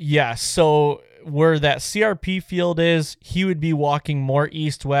 Yeah, so where that CRP field is, he would be walking more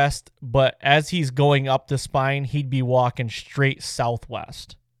east-west, but as he's going up the spine, he'd be walking straight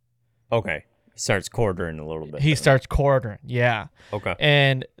southwest. Okay. Starts quartering a little bit. He starts quartering, yeah. Okay.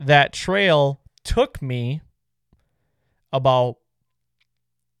 And that trail took me about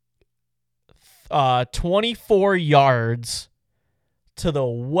 24 yards to the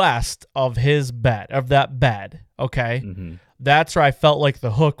west of his bed, of that bed, okay? Mm-hmm. That's where I felt like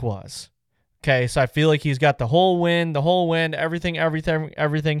the hook was. Okay, so I feel like he's got the whole wind, everything.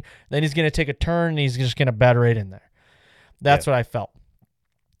 Then he's going to take a turn, and he's just going to bed right in there. That's what I felt.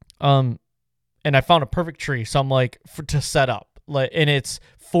 And I found a perfect tree, so I'm like, to set up. And it's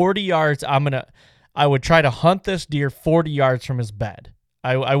 40 yards. I would try to hunt this deer 40 yards from his bed.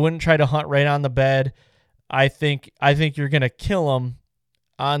 I wouldn't try to hunt right on the bed. I think you're going to kill him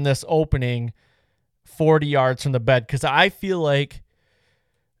on this opening 40 yards from the bed, because I feel like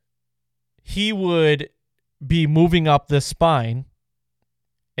he would be moving up this spine,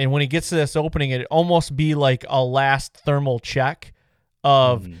 and when he gets to this opening, it'd almost be like a last thermal check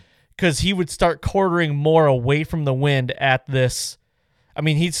of, because he would start quartering more away from the wind at this. I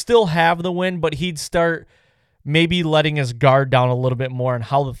mean, he'd still have the wind, but he'd start maybe letting his guard down a little bit more, and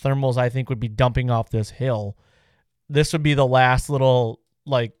how the thermals, I think, would be dumping off this hill. This would be the last little,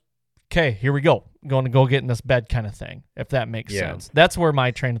 like, okay, here we go. Going to go get in this bed kind of thing, if that makes sense. That's where my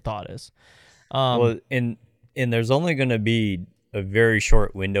train of thought is. Well, and there's only going to be a very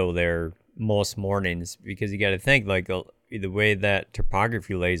short window there most mornings, because you got to think, like, the way that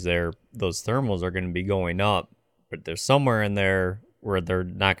topography lays there, those thermals are going to be going up, but there's somewhere in there where they're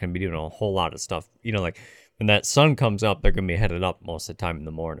not going to be doing a whole lot of stuff. You know, like when that sun comes up, they're going to be headed up most of the time in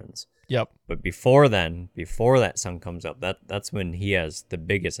the mornings. Yep. But before that sun comes up, that's when he has the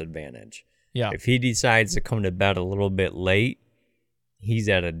biggest advantage. Yeah. If he decides to come to bed a little bit late, he's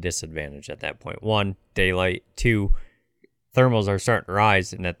at a disadvantage at that point. 1, daylight. 2, thermals are starting to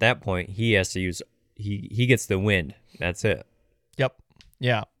rise, and at that point, he has to use he gets the wind. That's it. Yep.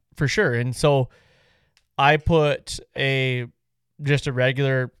 Yeah, for sure. And so I put just a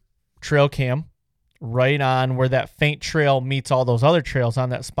regular trail cam right on where that faint trail meets all those other trails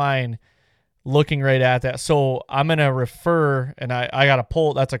on that spine, looking right at that. So I'm going to refer, and I got a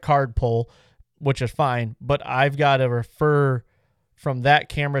pull. That's a card pull, which is fine, but I've got to refer from that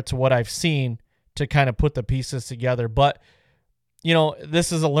camera to what I've seen to kind of put the pieces together. But, you know,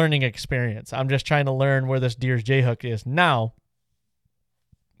 this is a learning experience. I'm just trying to learn where this deer's J-hook is. Now,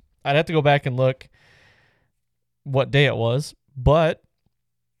 I'd have to go back and look what day it was, but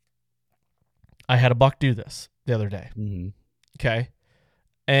I had a buck do this the other day. Mm-hmm. Okay.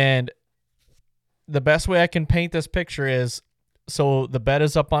 And the best way I can paint this picture is, so the bed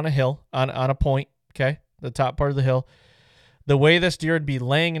is up on a hill, on a point, okay, the top part of the hill. The way this deer would be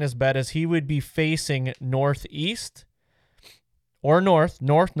laying in his bed is he would be facing northeast or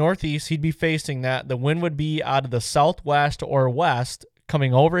northeast. He'd be facing that. The wind would be out of the southwest or west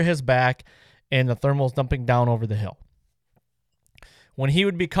coming over his back, and the thermal's dumping down over the hill. When he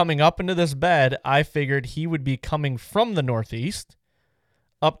would be coming up into this bed, I figured he would be coming from the northeast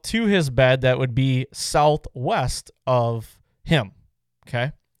up to his bed that would be southwest of him.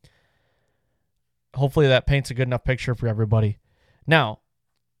 Okay? Hopefully that paints a good enough picture for everybody. Now,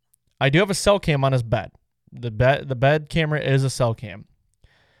 I do have a cell cam on his bed. The bed camera is a cell cam.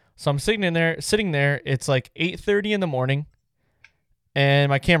 So I'm sitting there. It's like 8:30 in the morning, and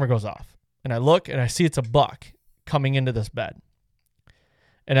my camera goes off. And I look, and I see it's a buck coming into this bed.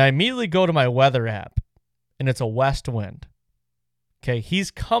 And I immediately go to my weather app, and it's a west wind. Okay,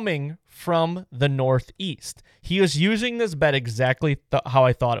 he's coming from the northeast. He was using this bed exactly how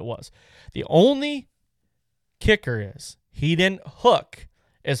I thought it was. The only kicker is he didn't hook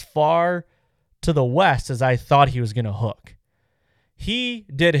as far to the west as I thought he was going to hook. He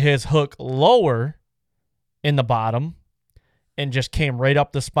did his hook lower in the bottom and just came right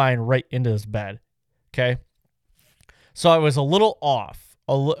up the spine, right into his bed. Okay, so I was a little off.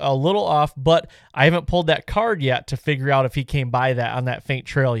 A little off, but I haven't pulled that card yet to figure out if he came by that on that faint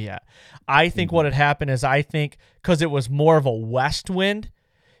trail yet. I think what had happened is, I think because it was more of a west wind,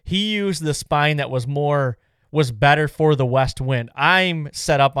 he used the spine that was better for the west wind. I'm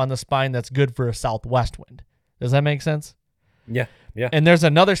set up on the spine that's good for a southwest wind. Does that make sense? Yeah. And there's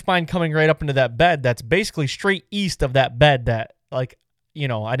another spine coming right up into that bed that's basically straight east of that bed that, like, you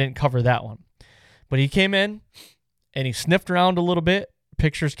know, I didn't cover that one. But he came in and he sniffed around a little bit.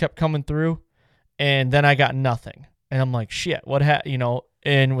 Pictures kept coming through, and then I got nothing. And I'm like, shit, what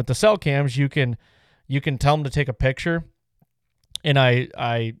and with the cell cams, you can tell them to take a picture. And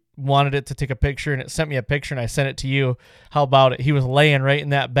I wanted it to take a picture, and it sent me a picture, and I sent it to you. How about it? He was laying right in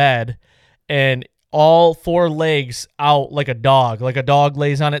that bed, and all 4 legs out like a dog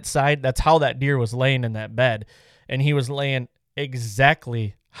lays on its side. That's how that deer was laying in that bed. And he was laying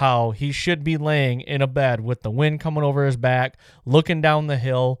exactly how he should be laying in a bed, with the wind coming over his back, looking down the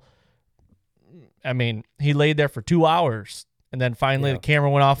hill. I mean, he laid there for 2 hours, and then finally the camera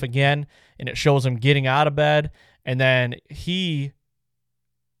went off again, and it shows him getting out of bed. And then he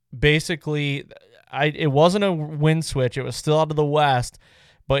basically, it wasn't a wind switch. It was still out of the west.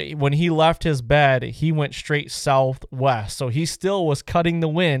 But when he left his bed, he went straight southwest. So he still was cutting the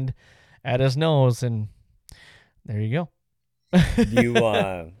wind at his nose. And there you go.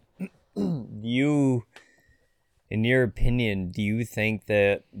 In your opinion, do you think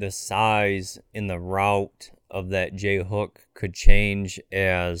that the size and the route of that J hook could change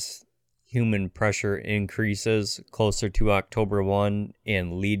as human pressure increases closer to October 1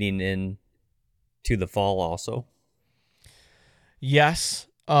 and leading in to the fall also? Yes.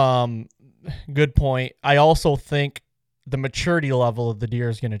 Good point. I also think the maturity level of the deer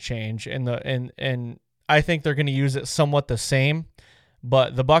is going to change, and I think they're going to use it somewhat the same,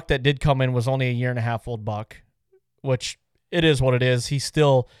 but the buck that did come in was only a 1.5 year old buck, which it is what it is. He's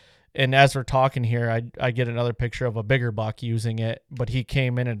still, and as we're talking here, I get another picture of a bigger buck using it, but he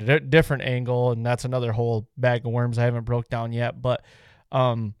came in at a different angle, and that's another whole bag of worms I haven't broke down yet. But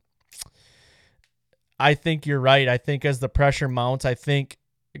I think you're right. I think as the pressure mounts, I think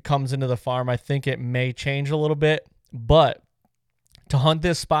it comes into the farm, I think it may change a little bit. But to hunt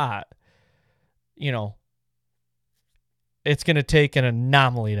this spot, it's going to take an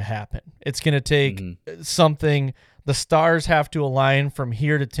anomaly to happen. It's going to take something. The stars have to align from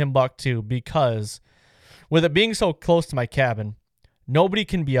here to Timbuktu, because with it being so close to my cabin, nobody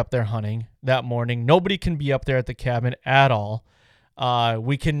can be up there hunting that morning. Nobody can be up there at the cabin at all.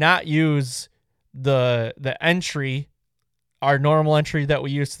 We cannot use the entry, our normal entry that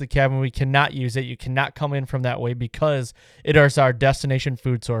we use to the cabin. We cannot use it. You cannot come in from that way, because it is our destination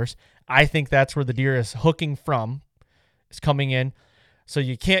food source. I think that's where the deer is hooking from. It's coming in. So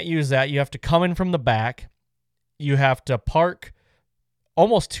you can't use that. You have to come in from the back. You have to park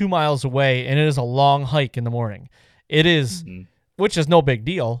almost 2 miles away, and it is a long hike in the morning. It is, which is no big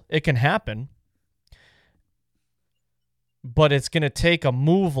deal. It can happen. But it's going to take a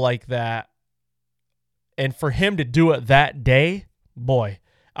move like that. And for him to do it that day, boy,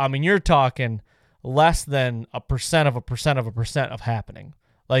 I mean, you're talking less than 1% of happening.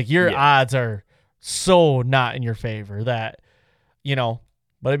 Like, your odds are so not in your favor that, but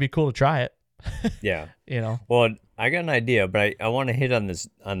it'd be cool to try it. Yeah. Well, I got an idea, but I want to hit on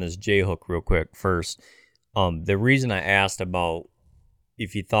this J hook real quick first. The reason I asked about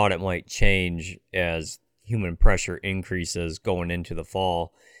if you thought it might change as human pressure increases going into the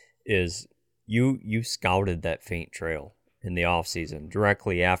fall is you scouted that faint trail in the off season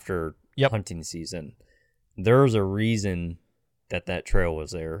directly after hunting season. There's a reason that trail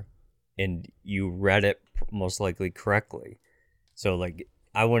was there, and you read it most likely correctly. So, like,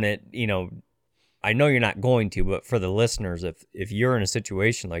 I wouldn't, I know you're not going to, but for the listeners, if you're in a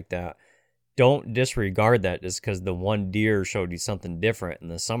situation like that, don't disregard that just because the one deer showed you something different in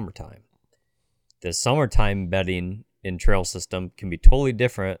the summertime. The summertime bedding in trail system can be totally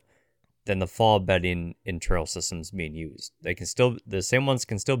different than the fall bedding in trail systems being used. The same ones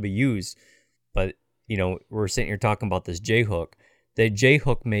can still be used, but, we're sitting here talking about this J hook. The J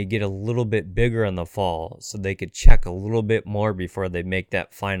hook may get a little bit bigger in the fall, so they could check a little bit more before they make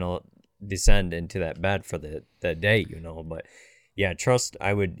that final descend into that bed for that day, But yeah, trust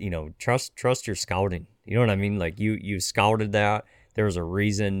your scouting. You know what I mean? Like, you scouted that. There was a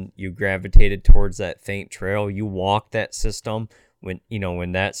reason you gravitated towards that faint trail. You walked that system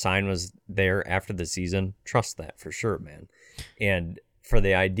when that sign was there after the season. Trust that for sure, man. And for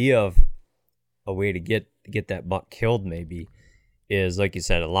the idea of a way to get that buck killed, maybe, is, like you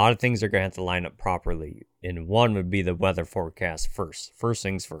said, a lot of things are going to have to line up properly. And one would be the weather forecast first. First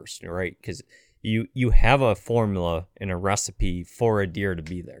things first, right? Because you have a formula and a recipe for a deer to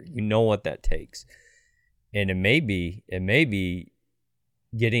be there. You know what that takes. And it may be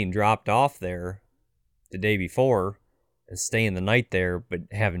getting dropped off there the day before and staying the night there, but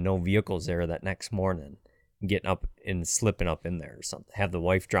having no vehicles there that next morning, and getting up and slipping up in there or something. Have the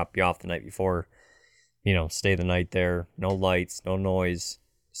wife drop you off the night before, stay the night there, no lights, no noise,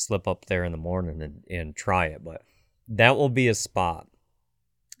 slip up there in the morning and try it. But that will be a spot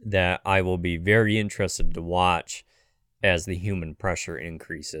that I will be very interested to watch as the human pressure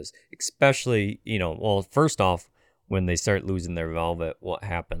increases, especially, well, first off, when they start losing their velvet, what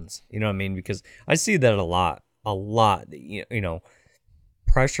happens? You know what I mean? Because I see that a lot,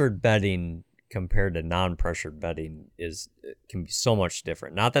 pressured bedding compared to non-pressured bedding can be so much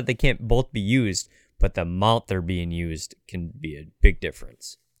different. Not that they can't both be used, but the amount they're being used can be a big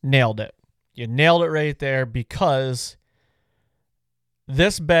difference. Nailed it. You nailed it right there, because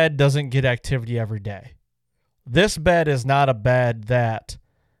this bed doesn't get activity every day. This bed is not a bed that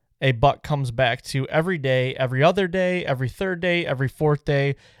a buck comes back to every day, every other day, every third day, every fourth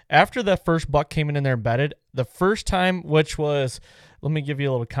day. After the first buck came in there and bedded, the first time, which was, let me give you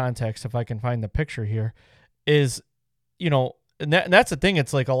a little context if I can find the picture here, is, and that's the thing.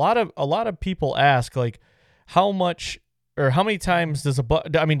 It's like a lot of people ask, like, how much or how many times does a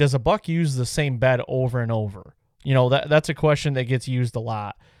buck use the same bed over and over? That's a question that gets used a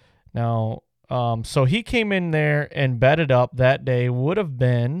lot. Now, so he came in there and bedded up that day. Would have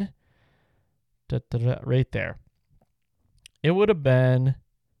been right there. It would have been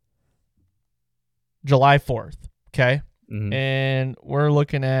July 4th. Okay. Mm-hmm. And we're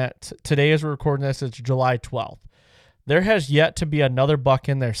looking at today as we're recording this, it's July 12th. There has yet to be another buck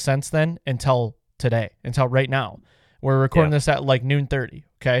in there since then until today, until right now. We're recording this at like noon 30.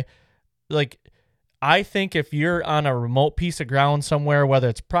 Okay. Like, I think if you're on a remote piece of ground somewhere, whether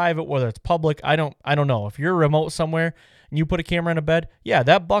it's private, whether it's public, I don't know. If you're remote somewhere and you put a camera in a bed, yeah,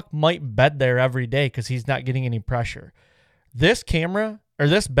 that buck might bed there every day because he's not getting any pressure. This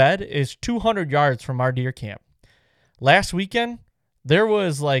bed is 200 yards from our deer camp. Last weekend, there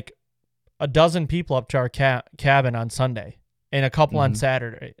was like a dozen people up to our cabin on Sunday and a couple on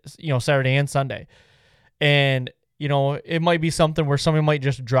Saturday, Saturday and Sunday. And, it might be something where somebody might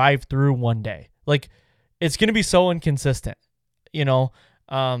just drive through one day. Like, it's going to be so inconsistent,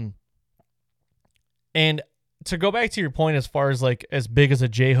 and to go back to your point, as far as like as big as a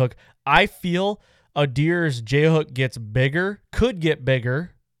J-hook, I feel a deer's J-hook could get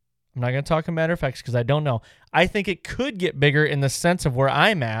bigger. I'm not going to talk in matter of facts because I don't know. I think it could get bigger in the sense of where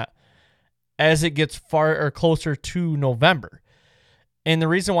I'm at as it gets far or closer to November. And the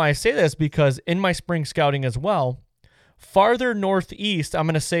reason why I say this is because in my spring scouting as well, farther northeast, I'm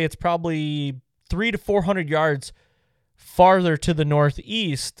going to say it's probably 300 to 400 yards farther to the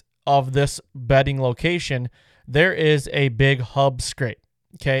northeast of this bedding location, there is a big hub scrape.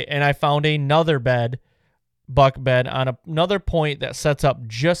 Okay. And I found another buck bed on another point that sets up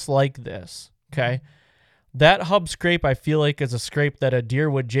just like this. Okay. That hub scrape, I feel like, is a scrape that a deer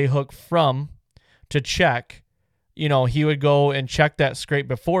would J-hook from to check. He would go and check that scrape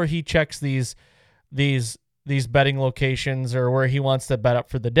before he checks these bedding locations or where he wants to bed up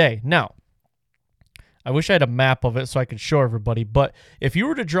for the day. Now, I wish I had a map of it so I could show everybody, but if you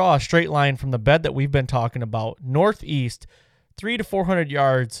were to draw a straight line from the bed that we've been talking about, northeast, 300 to 400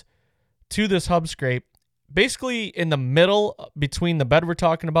 yards to this hub scrape, basically in the middle between the bed we're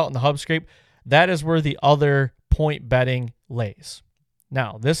talking about and the hub scrape, that is where the other point bedding lays.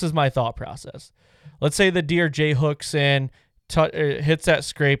 Now, this is my thought process. Let's say the deer J-hooks in, hits that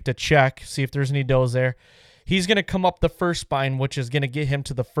scrape to check, see if there's any does there. He's going to come up the first spine, which is going to get him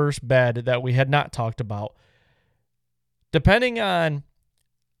to the first bed that we had not talked about. Depending on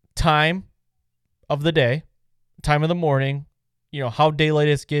time of the day, time of the morning, how daylight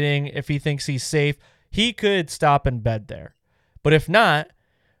it's getting, if he thinks he's safe, he could stop and bed there. But if not,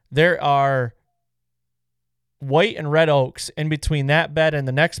 there are white and red oaks in between that bed and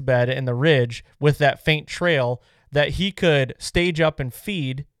the next bed in the ridge with that faint trail that he could stage up and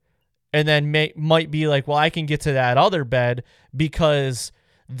feed, and then might be like, well, I can get to that other bed because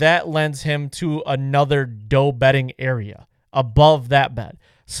that lends him to another doe bedding area above that bed.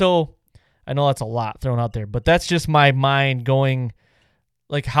 So I know that's a lot thrown out there, but that's just my mind going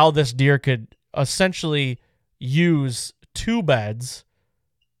like how this deer could essentially use two beds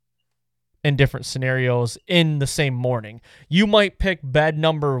in different scenarios in the same morning. You might pick bed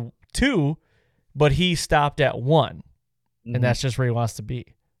number 2, but he stopped at 1, and that's just where he wants to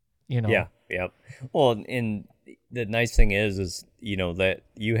be. Yeah. Yep. Well, and the nice thing is that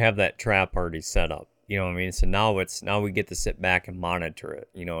you have that trap already set up. You know what I mean? So now we get to sit back and monitor it.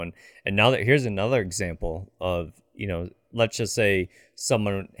 And now that here's another example of let's just say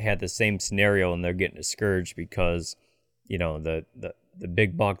someone had the same scenario and they're getting discouraged because the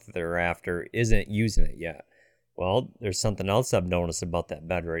big buck that they're after isn't using it yet. Well, there's something else I've noticed about that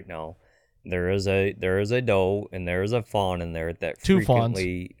bed right now. There is a doe and there is a fawn in there that Two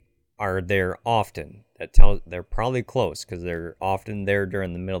frequently fawns are there often. They're probably close because they're often there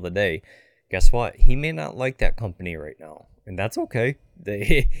during the middle of the day. guess what? He may not like that company right now, and that's okay.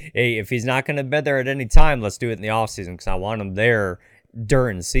 Hey, if he's not going to bed there at any time, let's do it in the off season because I want him there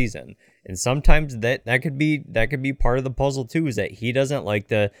during the season. And sometimes that could be part of the puzzle too, is that he doesn't like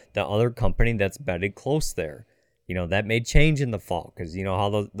the other company that's bedded close there. That may change in the fall because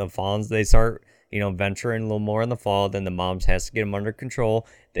how the fawns, they start venturing a little more in the fall. Then the moms has to get them under control.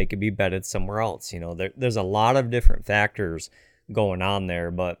 They could be bedded somewhere else. There's a lot of different factors going on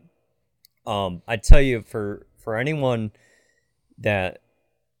there, but I tell you, for anyone that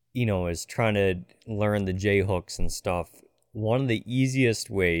is trying to learn the J hooks and stuff, one of the easiest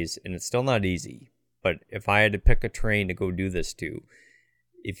ways, and it's still not easy, but if I had to pick a terrain to go do this to,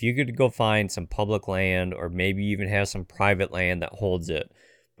 if you could go find some public land or maybe even have some private land that holds it,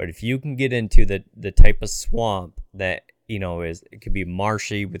 but if you can get into the type of swamp that it could be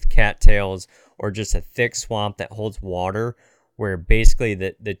marshy with cattails or just a thick swamp that holds water, where basically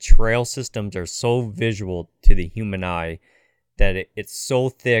the trail systems are so visual to the human eye that it's so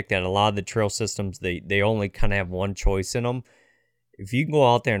thick that a lot of the trail systems, they only kind of have one choice in them. If you can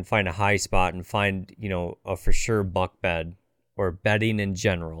go out there and find a high spot and find, a for sure buck bed or bedding in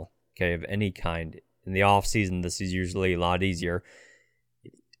general, okay, of any kind, in the off season, this is usually a lot easier.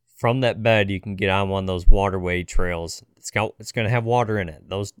 From that bed, you can get on one of those waterway trails. It's going to have water in it.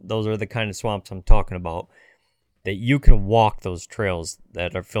 Those are the kind of swamps I'm talking about, that you can walk those trails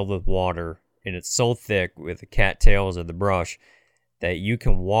that are filled with water, and it's so thick with the cattails or the brush that you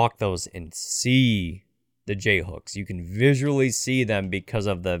can walk those and see the J-hooks. You can visually see them because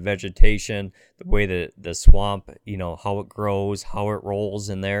of the vegetation, the way the swamp, how it grows, how it rolls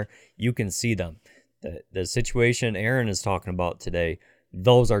in there. You can see them. The situation Aaron is talking about today,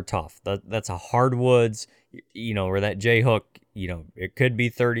 those are tough. That's a hardwoods, where that J-hook, it could be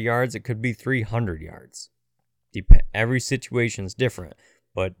 30 yards, it could be 300 yards. Every situation's different.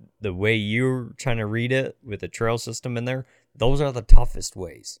 But the way you're trying to read it with the trail system in there, those are the toughest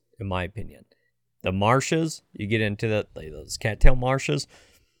ways, in my opinion. The marshes, you get into those cattail marshes,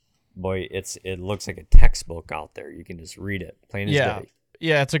 boy, it looks like a textbook out there. You can just read it, plain as day.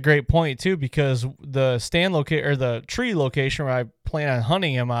 Yeah, it's a great point too, because the stand location or the tree location where I plan on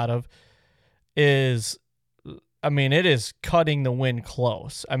hunting him out of is, it is cutting the wind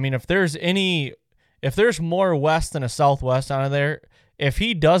close. If there's more west than a southwest out of there, if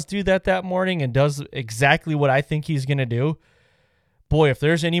he does do that morning and does exactly what I think he's going to do, boy, if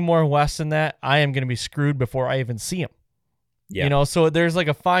there's any more west than that, I am going to be screwed before I even see him. Yeah. So there's like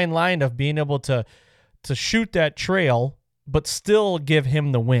a fine line of being able to shoot that trail, but still give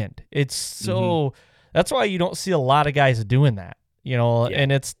him the wind. It's so, that's why you don't see a lot of guys doing that,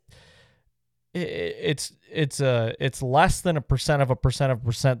 and it's less than a percent of a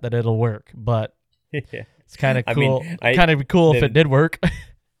percent that it'll work, but it's kind of cool. Kind of be cool if it did work.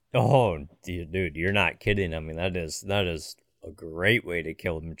 Oh, dude, you're not kidding. That is a great way to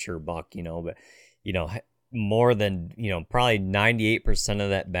kill a mature buck, but more than, probably 98% of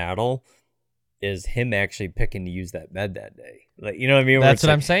that battle is him actually picking to use that bed that day. Like, you know what I mean? That's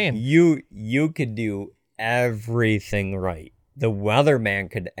what I'm saying. You could do everything right. The weatherman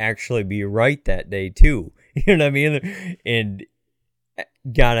could actually be right that day too. You know what I mean? And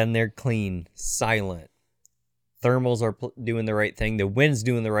got in there clean, silent. Thermals are doing the right thing. The wind's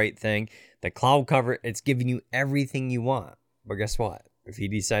doing the right thing. The cloud cover, it's giving you everything you want. But guess what? If he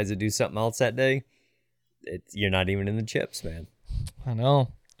decides to do something else that day, you're not even in the chips, man. I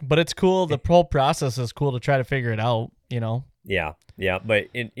know. But it's cool. The whole process is cool to try to figure it out, Yeah. But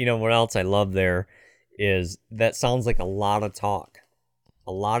what else I love there is that sounds like a lot of talk.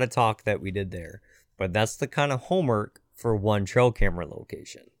 A lot of talk that we did there. But that's the kind of homework for one trail camera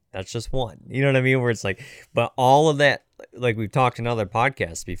location. That's just one. You know what I mean? Where it's like, but all of that, like we've talked in other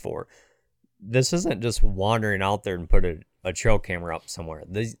podcasts before, this isn't just wandering out there and put a trail camera up somewhere.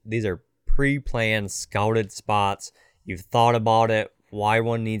 These are pre-planned, scouted spots. You've thought about it, why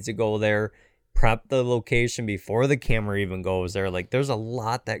one needs to go there, prep the location before the camera even goes there. Like, there's a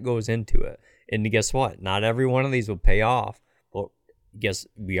lot that goes into it. And guess what? Not every one of these will pay off. But guess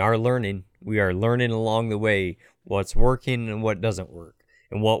we are learning. We are learning along the way what's working and what doesn't work.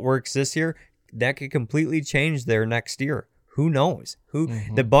 And what works this year, that could completely change there next year. Who knows?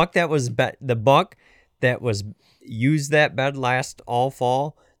 The buck that was used that bed last all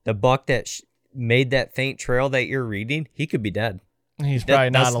fall, the buck that made that faint trail that you're reading, he could be dead. He's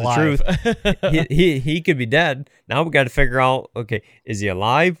probably not alive. The truth. he could be dead. Now we got to figure out, okay, is he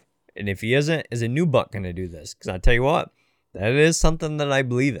alive? And if he isn't, is a new buck going to do this? Because I tell you what, that is something that I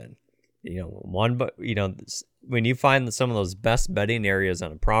believe in. When you find some of those best bedding areas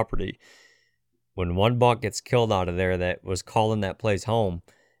on a property, when one buck gets killed out of there that was calling that place home,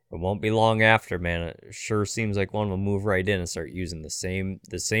 It won't be long after, man. It sure seems like one will move right in and start using the same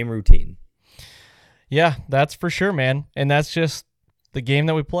routine. Yeah, that's for sure, man. And that's just the game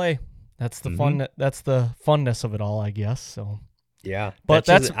that we play. That's the fun. That's the funness of it all, I guess. So yeah, but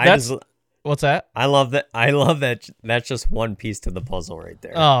what's that? I love that. I love that. That's just one piece to the puzzle right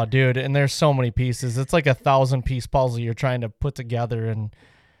there. Oh, dude, and there's so many pieces. It's like 1,000-piece puzzle you're trying to put together, and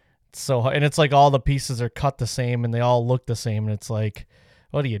it's like all the pieces are cut the same and they all look the same, and it's like,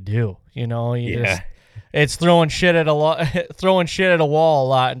 what do? You know, it's throwing shit at a wall a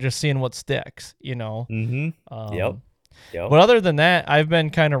lot and just seeing what sticks. You know. Mm-hmm. Yep. But other than that, I've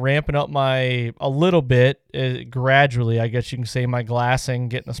been kind of ramping up a little bit gradually, I guess you can say, my glassing,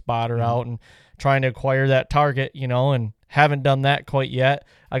 getting the spotter out and trying to acquire that target, you know, and haven't done that quite yet.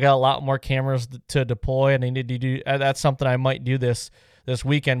 I got a lot more cameras to deploy, and I need to do that's something I might do this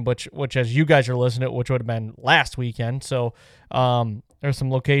weekend, which as you guys are listening to, which would have been last weekend. So there's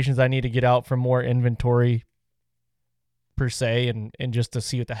some locations I need to get out for more inventory per se, and just to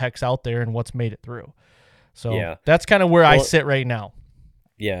see what the heck's out there and what's made it through. So that's kind of where I sit right now.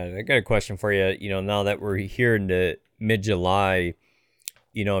 Yeah, I got a question for you. You know, now that we're here into mid-July,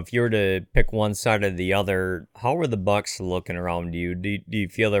 you know, if you were to pick one side or the other, how are the bucks looking around you? Do you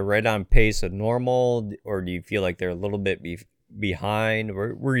feel they're right on pace with normal, or do you feel like they're a little bit behind?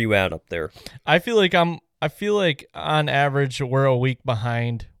 Where are you at up there? I feel like on average we're a week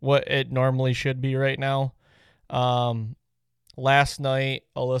behind what it normally should be right now. Last night,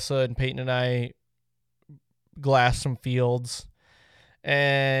 Alyssa and Peyton and I glassed some fields,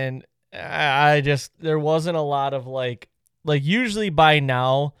 and there wasn't a lot of like usually by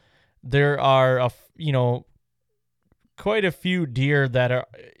now there are quite a few deer that are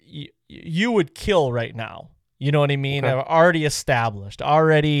you would kill right now, you know what I mean? Okay. Are already established,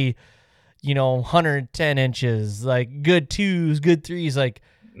 already 110 inches, like good 2s, good 3s, like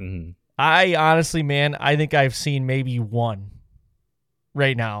I honestly, man, I think I've seen maybe one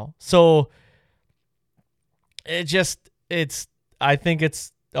right now. So I think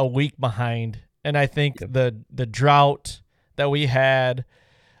it's a week behind. And I think the drought that we had,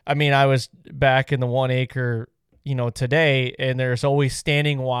 I mean, I was back in the 1 acre, today, and there's always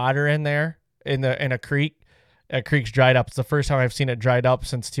standing water in there in a creek. That creek's dried up. It's the first time I've seen it dried up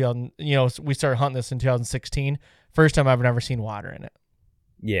since 2000. We started hunting this in 2016. First time I've ever seen water in it.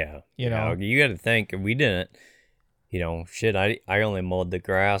 Yeah. You got to think, we didn't, I only mowed the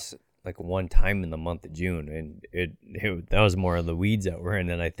grass like one time in the month of June, and that was more of the weeds that were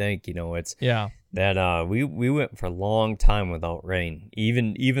in it. I think, that we went for a long time without rain,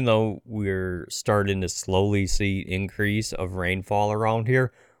 even though we're starting to slowly see increase of rainfall around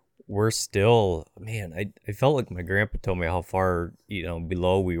here. We're still, man, I felt like my grandpa told me how far,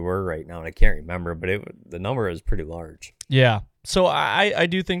 below we were right now, and I can't remember, but the number is pretty large. Yeah. So I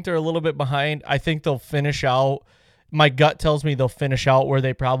do think they're a little bit behind. I think they'll finish out. My gut tells me they'll finish out where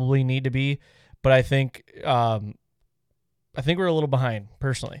they probably need to be, but I think we're a little behind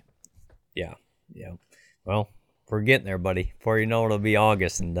personally. Yeah. Well, we're getting there, buddy. Before you know it, it'll be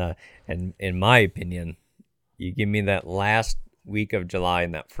August, and in my opinion, you give me that last week of July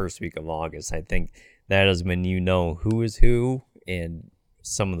and that first week of August, I think that is when who is who and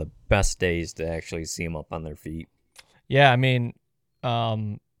some of the best days to actually see them up on their feet. Yeah, I mean,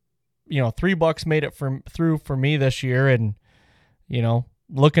 3 bucks made it through for me this year, and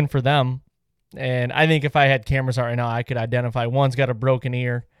looking for them. And I think if I had cameras out right now, I could identify one's got a broken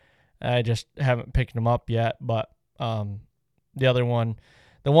ear. I just haven't picked them up yet, but the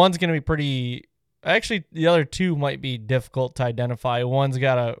one's going to be pretty. Actually, the other 2 might be difficult to identify. One's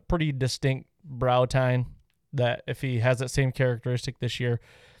got a pretty distinct brow tine that if he has that same characteristic this year,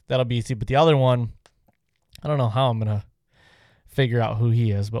 that'll be easy. But the other one, I don't know how I'm going to figure out who he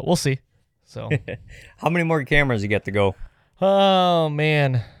is, but we'll see. So how many more cameras you get to go? Oh,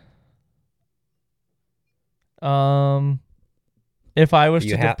 man. If I was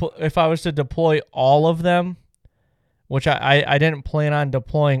to deploy all of them, which I didn't plan on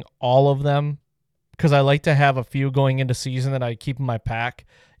deploying all of them, because I like to have a few going into season that I keep in my pack.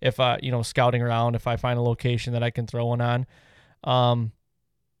 If scouting around, if I find a location that I can throw one on.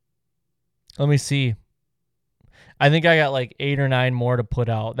 Let me see. I think I got like 8 or 9 more to put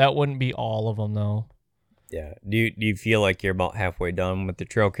out. That wouldn't be all of them though. Yeah. Do you feel like you're about halfway done with the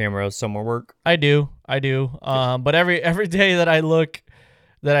trail camera summer work? I do. But every day that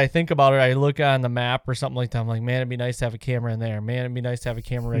I think about it, I look on the map or something like that. I'm like, man, it'd be nice to have a camera in there. Man, it'd be nice to have a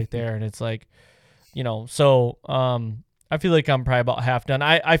camera right there. And it's like, so I feel like I'm probably about half done.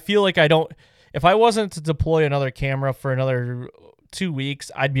 I feel like if I wasn't to deploy another camera for another 2 weeks,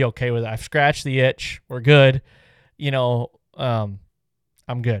 I'd be okay with it. I've scratched the itch. We're good. I'm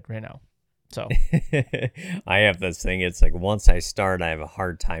I'm good right now. So I have this thing. It's like once I start, I have a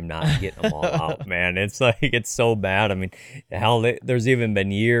hard time not getting them all out, man. It's like it's so bad. I mean, hell, there's even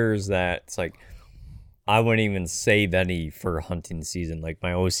been years that it's like I wouldn't even save any for hunting season. Like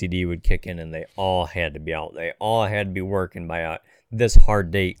my OCD would kick in, and they all had to be out. They all had to be working by this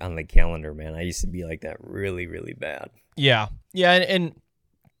hard date on the calendar, man. I used to be like that really, really bad. yeah, and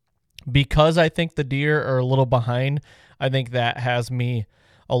because I think the deer are a little behind, I think that has me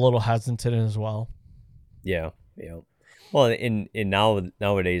a little hesitant as well. Yeah. Well,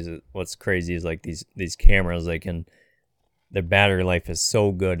 nowadays, what's crazy is like these cameras, their battery life is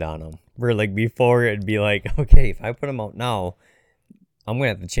so good on them. Where like before it'd be like, okay, if I put them out now, I'm gonna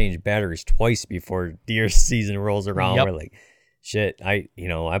have to change batteries twice before deer season rolls around. Yep. We're like, shit, I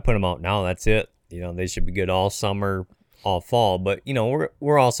put them out now. That's it. They should be good all summer, all fall. But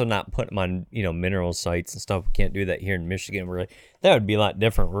we're also not putting them on mineral sites and stuff. We can't do that here in Michigan. We're like, that would be a lot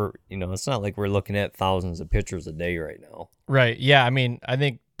different. We're it's not like we're looking at thousands of pictures a day right now. Right. Yeah. I mean, I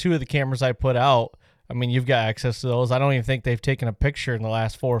think 2 of the cameras I put out, I mean, you've got access to those. I don't even think they've taken a picture in the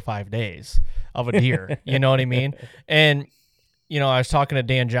last 4 or 5 days of a deer. You know what I mean? And, I was talking to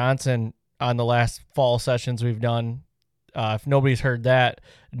Dan Johnson on the last fall sessions we've done. If nobody's heard that,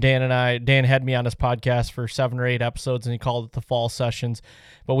 Dan had me on his podcast for 7 or 8 episodes, and he called it the fall sessions.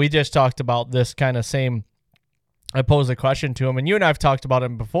 But we just talked about this kind of same, I posed a question to him, and you and I have talked about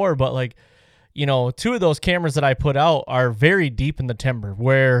him before, but 2 of those cameras that I put out are very deep in the timber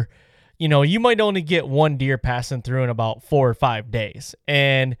where, you might only get 1 deer passing through in about 4 or 5 days.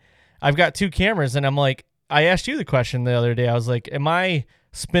 And I've got 2 cameras, and I'm like, I asked you the question the other day. I was like, am I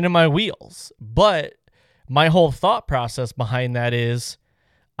spinning my wheels? But my whole thought process behind that is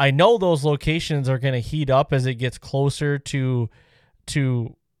I know those locations are going to heat up as it gets closer to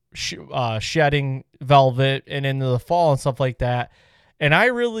shedding velvet and into the fall and stuff like that. And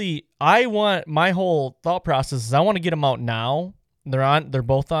my whole thought process is I want to get them out now. They're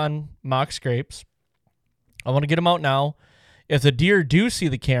both on mock scrapes. I want to get them out now. If the deer do see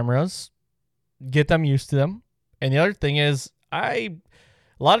the cameras, get them used to them. And the other thing is a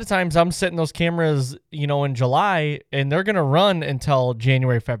lot of times I'm setting those cameras, in July, and they're going to run until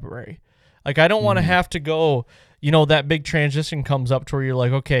January, February. Like, I don't want to have to go, that big transition comes up to where you're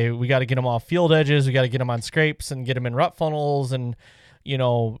like, okay, we got to get them off field edges. We got to get them on scrapes and get them in rut funnels and,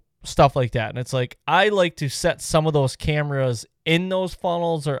 stuff like that. And it's like, I like to set some of those cameras in those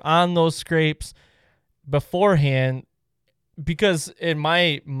funnels or on those scrapes beforehand, because in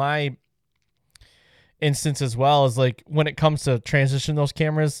my instance as well is like when it comes to transition those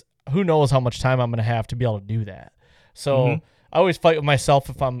cameras, who knows how much time I'm going to have to be able to do that. So I always fight with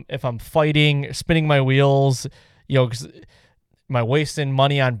myself if I'm fighting, spinning my wheels, because am I wasting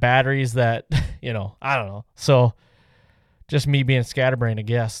money on batteries that, I don't know. So just me being scatterbrained, I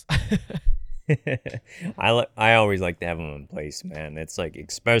guess. I always like to have them in place, man. It's like,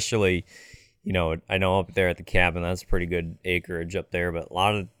 especially, I know up there at the cabin, that's pretty good acreage up there, but a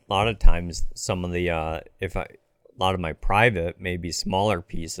lot of times some of the a lot of my private may be smaller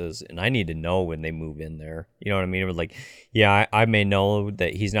pieces, and I need to know when they move in there. You know what I mean? It was like, yeah, I may know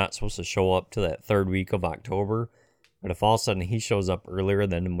that he's not supposed to show up to that 3rd week of October, but if all of a sudden he shows up earlier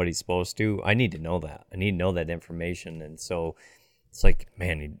than what he's supposed to, I need to know that. I need to know that information. And so it's like,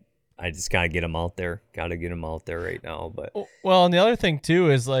 man, I just got to get him out there. Got to get him out there right now. But well, and the other thing too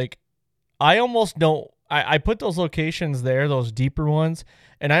is like, I almost don't. I put those locations there, those deeper ones,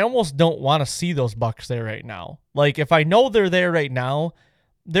 and I almost don't want to see those bucks there right now. Like, if I know they're there right now,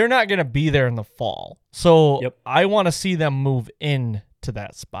 they're not going to be there in the fall. So I want to see them move in to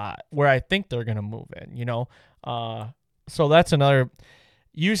that spot where I think they're going to move in, So that's another,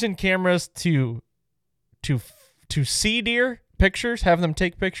 using cameras to see deer pictures, have them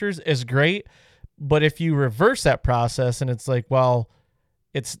take pictures is great. But if you reverse that process and it's like, well,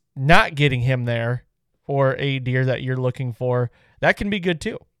 it's not getting him there or a deer that you're looking for, that can be good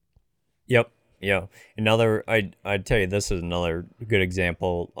too. Yep. Yeah. I'd tell you, this is another good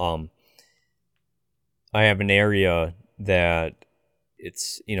example. I have an area that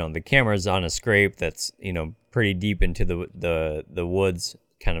it's, the camera's on a scrape that's, pretty deep into the woods,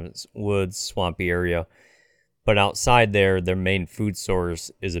 kind of woods, swampy area. But outside there, their main food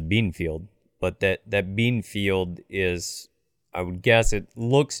source is a bean field. But that bean field is, I would guess it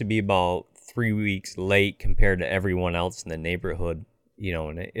looks to be about 3 weeks late compared to everyone else in the neighborhood,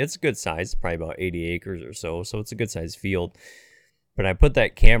 and it's a good size, probably about 80 acres or so. So it's a good size field. But I put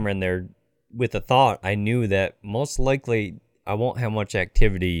that camera in there with the thought, I knew that most likely I won't have much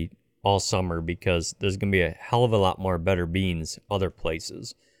activity all summer because there's going to be a hell of a lot more better beans other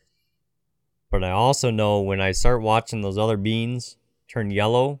places. But I also know when I start watching those other beans turn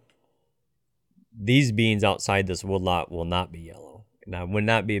yellow, these beans outside this woodlot will not be yellow. And I would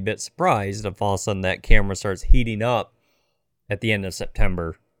not be a bit surprised if all of a sudden that camera starts heating up at the end of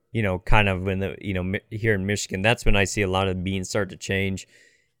September. Kind of when here in Michigan, that's when I see a lot of beans start to change,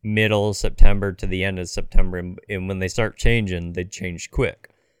 middle September to the end of September. And when they start changing, they change quick.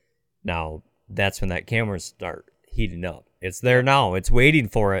 Now, that's when that camera start heating up. It's there now. It's waiting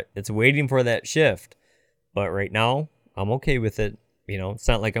for it. It's waiting for that shift. But right now, I'm okay with it. It's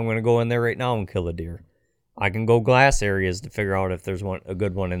not like I'm going to go in there right now and kill a deer. I can go glass areas to figure out if there's a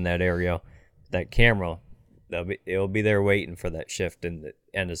good one in that area. That camera, it'll be there waiting for that shift in the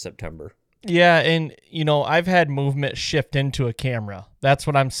end of September. Yeah, and I've had movement shift into a camera. That's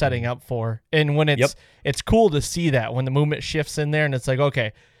what I'm setting up for. And when it's cool to see that when the movement shifts in there and it's like,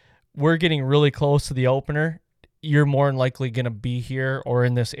 okay, we're getting really close to the opener. You're more than likely going to be here or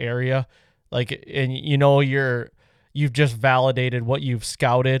in this area. And you've just validated what you've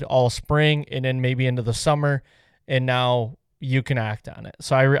scouted all spring and then maybe into the summer, and now you can act on it.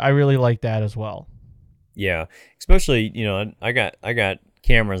 So I really like that as well. Yeah, especially I got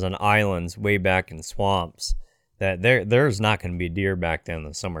cameras on islands way back in swamps that there's not going to be deer back then in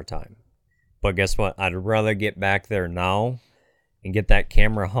the summertime. But guess what? I'd rather get back there now and get that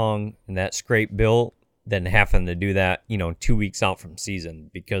camera hung and that scrape built than having to do that 2 weeks out from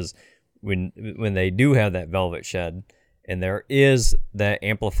season, because when they do have that velvet shed and there is that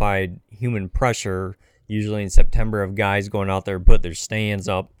amplified human pressure, usually in September, of guys going out there and put their stands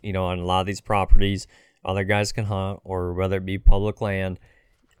up, on a lot of these properties, other guys can hunt, or whether it be public land,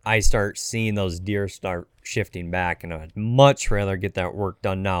 I start seeing those deer start shifting back, and I'd much rather get that work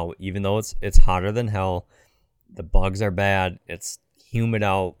done now, even though it's hotter than hell, the bugs are bad, it's humid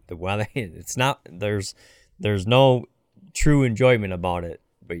out, the weather, it's not, there's no true enjoyment about it,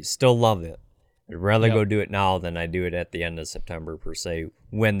 but you still love it. I'd rather go do it now than I do it at the end of September, per se,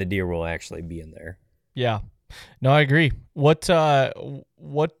 when the deer will actually be in there. Yeah. No, I agree. What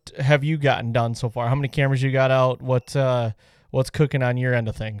have you gotten done so far? How many cameras you got out? What's cooking on your end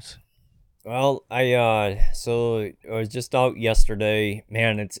of things? Well, I was just out yesterday.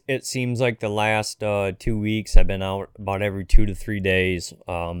 Man, it seems like the last 2 weeks I've been out about every 2 to 3 days,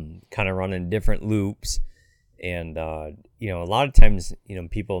 kind of running different loops. And a lot of times,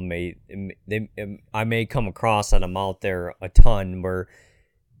 people I may come across that I'm out there a ton, where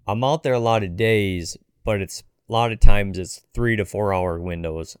I'm out there a lot of days, but a lot of times it's 3 to 4 hour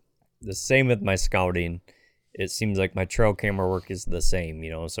windows. The same with my scouting. It seems like my trail camera work is the same,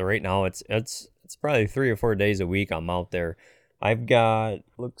 So right now it's probably 3 or 4 days a week I'm out there. I've got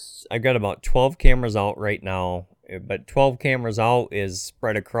about 12 cameras out right now, but 12 cameras out is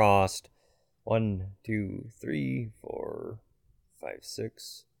spread across 1, 2, 3, 4, 5,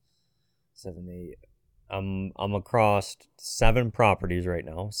 6, 7, 8. I'm across 7 properties right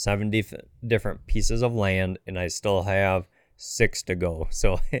now, 7 different pieces of land, and I still have 6 to go.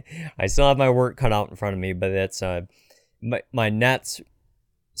 So I still have my work cut out in front of me, but that's my net's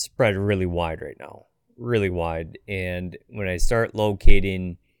spread really wide right now, really wide. And when I start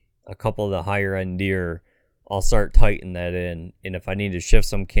locating a couple of the higher end deer, I'll start tightening that in. And if I need to shift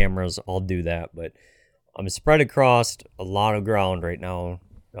some cameras, I'll do that. But I'm spread across a lot of ground right now,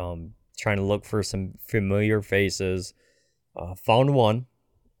 trying to look for some familiar faces. Found one.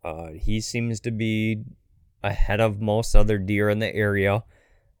 He seems to be ahead of most other deer in the area.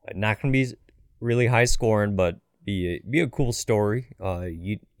 Not going to be really high scoring, but be a cool story.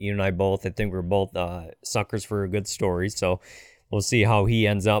 You and I both, I think we're both suckers for a good story. So we'll see how he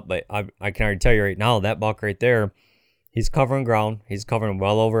ends up. But I can already tell you right now, that buck right there, he's covering ground. He's covering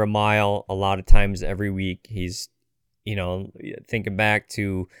well over a mile a lot of times every week. He's, thinking back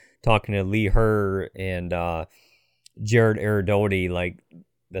to talking to Lee Herr and Jared Aridotti, like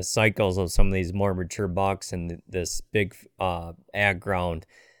the cycles of some of these more mature bucks and this big ag ground,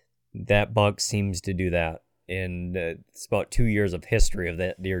 that buck seems to do that. And it's about 2 years of history of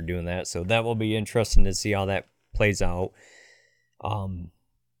that deer doing that. So that will be interesting to see how that plays out. Been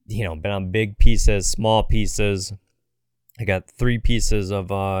on big pieces, small pieces. I got 3 pieces of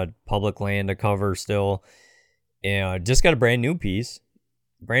public land to cover still. And just got a brand new piece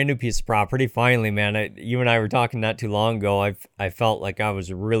of property. Finally, man, you and I were talking not too long ago. I felt like I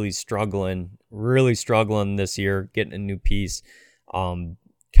was really struggling this year getting a new piece. Kind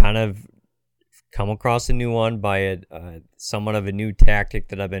of come across a new one by somewhat of a new tactic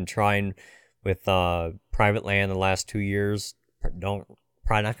that I've been trying with private land the last 2 years.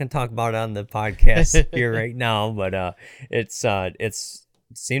 Probably not going to talk about it on the podcast here right now, but it's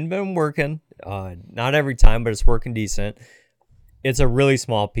seemed to been working. Not every time, but it's working decent. It's a really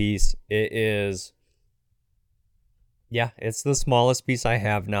small piece. It is Yeah, it's the smallest piece I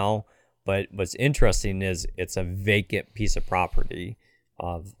have now. But what's interesting is it's a vacant piece of property.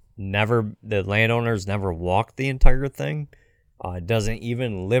 The landowners never walked the entire thing. Doesn't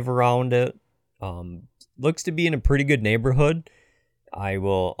even live around it. Looks to be in a pretty good neighborhood.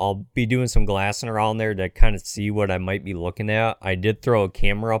 I'll be doing some glassing around there to kind of see what I might be looking at. I did throw a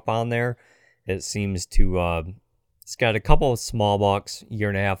camera up on there. It seems to, it's got a couple of small bucks,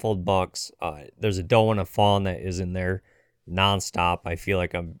 1.5-year-old bucks. There's a doe and a fawn that is in there nonstop. I feel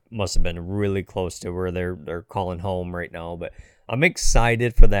like I must have been really close to where they're calling home right now, but I'm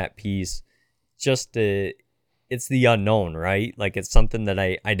excited for that piece. It's the unknown, right? Like it's something that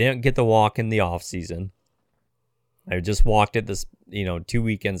I didn't get to walk in the off season. I just walked it this, 2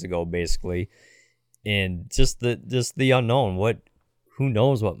 weekends ago, basically, and just the unknown. Who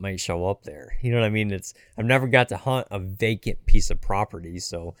knows what might show up there? You know what I mean? I've never got to hunt a vacant piece of property,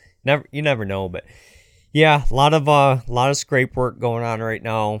 so you never know. But yeah, a lot of scrape work going on right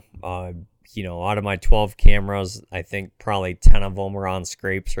now. Out of my 12 cameras, I think probably 10 of them are on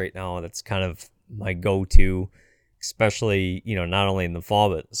scrapes right now. That's kind of my go-to, especially not only in the fall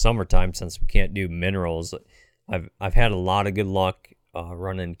but summertime, since we can't do minerals. I've had a lot of good luck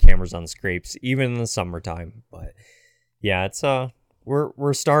running cameras on scrapes, even in the summertime. But yeah, it's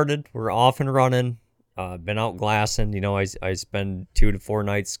we're started. We're off and running. Been out glassing. I spend 2 to 4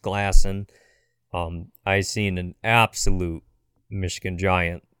 nights glassing. I seen an absolute Michigan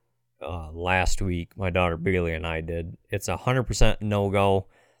giant last week. My daughter Bailey and I did. It's 100% no go.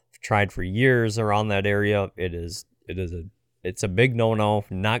 Tried for years around that area. It's a big no.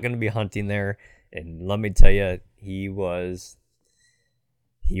 Not going to be hunting there. And let me tell you, he was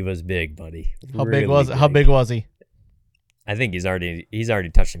big, buddy. How big was he? I think he's already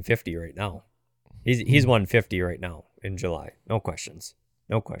touching 50 right now. He's 150 right now in July. No questions.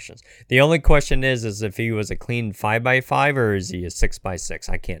 The only question is if he was a clean 5x5 or is he a 6x6?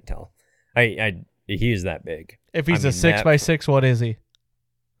 I can't tell. He is that big. If he's a 6x6, what is he?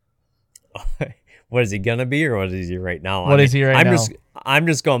 What is he gonna be, or what is he right now? What is he right now? I'm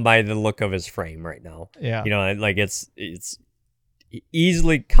just going by the look of his frame right now. Yeah. Like it's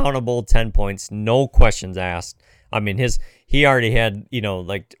easily countable 10 points, no questions asked. I mean, he already had,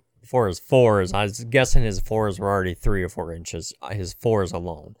 like for his fours, I was guessing his fours were already 3 or 4 inches. His fours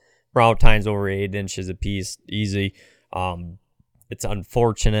alone. Brow tines over 8 inches a piece, easy. It's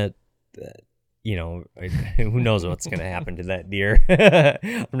unfortunate that, who knows what's going to happen to that deer.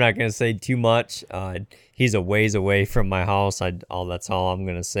 I'm not going to say too much. He's a ways away from my house. That's all I'm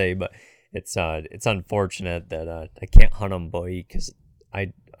going to say. But it's unfortunate that I can't hunt him, boy, because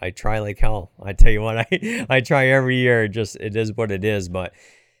I try like hell. I tell you what, I try every year. It is what it is. But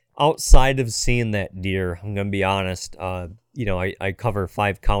outside of seeing that deer, I'm going to be honest. I cover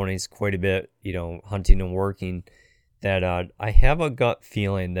 5 counties quite a bit. Hunting and working. That I have a gut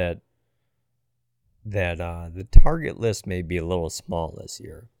feeling that the target list may be a little small this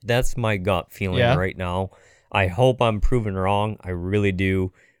year. That's my gut feeling right now. I hope I'm proven wrong. I really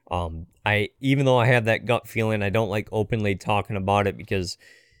do. Even though I have that gut feeling, I don't like openly talking about it because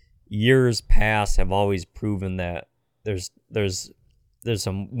years past have always proven that there's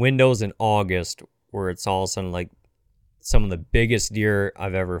some windows in August where it's all of a sudden like some of the biggest deer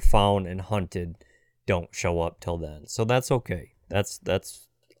I've ever found and hunted don't show up till then. So that's okay. That's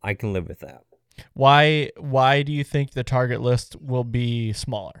I can live with that. Why do you think the target list will be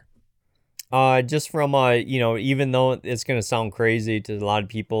smaller? Just from even though it's going to sound crazy to a lot of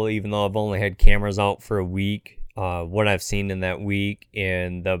people, even though I've only had cameras out for a week, what I've seen in that week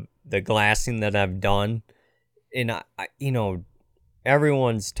and the glassing that I've done, and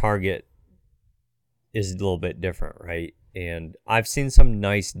everyone's target is a little bit different, right? And I've seen some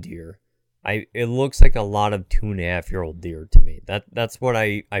nice deer. It looks like a lot of 2.5-year-old deer to me. That's what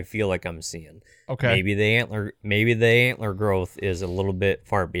I feel like I'm seeing. Okay. Maybe the antler growth is a little bit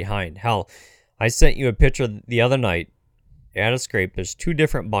far behind. Hell, I sent you a picture the other night at a scrape. There's 2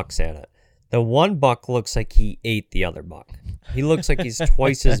 different bucks at it. The one buck looks like he ate the other buck. He looks like he's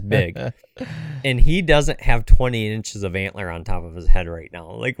twice as big, and he doesn't have 20 inches of antler on top of his head right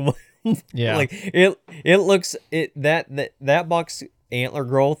now. Like, yeah, like it looks that buck's antler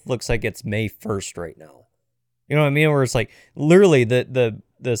growth looks like it's May 1st right now. You know what I mean? Where it's like literally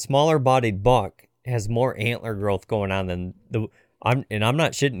the smaller bodied buck has more antler growth going on than I'm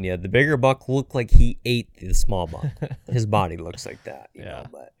not shitting you. The bigger buck looked like he ate the small buck. His body looks like that. You know,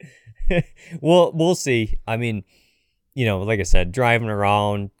 but we'll see. I mean, like I said, driving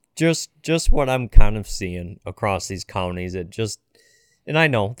around, just what I'm kind of seeing across these counties. And I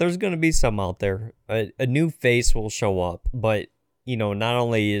know there's going to be some out there. A new face will show up, but not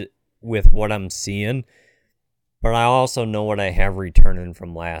only with what I'm seeing, but I also know what I have returning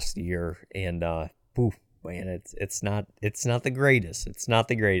from last year, and poof, man, it's not the greatest. It's not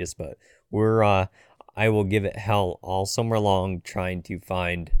the greatest, but I will give it hell all summer long trying to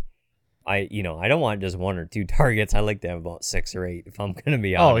find. I don't want just 1 or 2 targets. I like to have about 6 or 8 if I'm gonna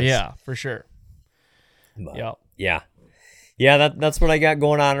be honest. Oh yeah, for sure. But, Yep. Yeah. That's what I got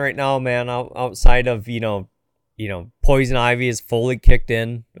going on right now, man. Outside of poison ivy is fully kicked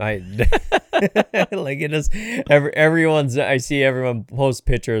in. Like it is. I see everyone post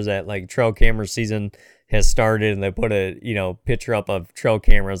pictures that like trail camera season has started, and they put a picture up of trail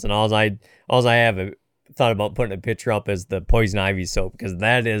cameras, and all I have thought about putting a picture up is the poison ivy soap, because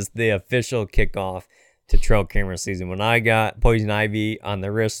that is the official kickoff to trail camera season. When I got poison ivy on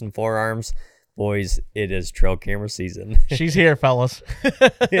the wrists and forearms, boys, it is trail camera season. She's here, fellas.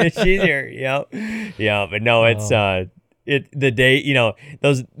 She's here. Yep. Yeah, but no, it's the day,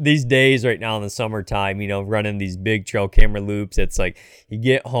 these days right now in the summertime, running these big trail camera loops, it's like you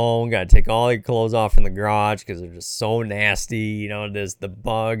get home, got to take all your clothes off in the garage because they're just so nasty. There's the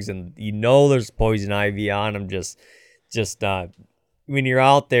bugs, and there's poison ivy on them. Just when you're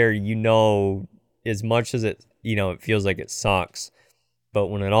out there, as much as it feels like it sucks, but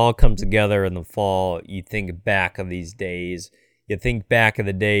when it all comes together in the fall, you think back of these days. You think back of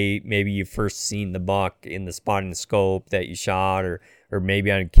the day maybe you first seen the buck in the spotting scope that you shot, or maybe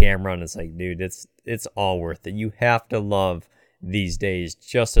on camera, and it's like, dude, it's all worth it. You have to love these days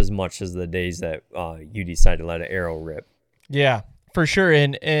just as much as the days that you decide to let an arrow rip. Yeah, for sure.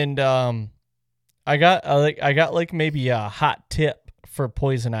 And I got like maybe a hot tip for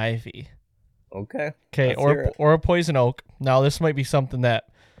poison ivy. Okay. Okay, or a poison oak. Now this might be something that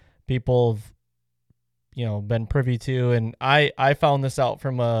people have been privy to, and I found this out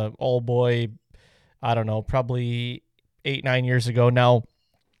from a old boy, I don't know, probably 8-9 years ago. Now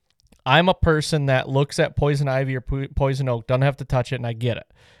I'm a person that looks at poison ivy or poison oak, don't have to touch it, and I get it.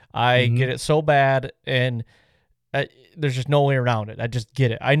 I get it so bad, and there's just no way around it. I just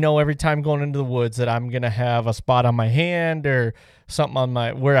get it. I know every time going into the woods that I'm gonna have a spot on my hand or something on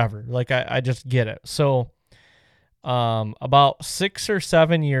my wherever. Like I just get it. So about 6 or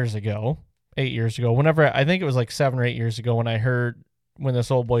 7 years ago, 8 years ago, whenever, I think it was like 7 or 8 years ago, when this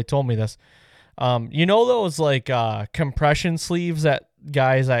old boy told me this, those like compression sleeves that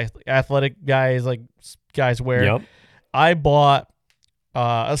athletic guys wear. Yep. I bought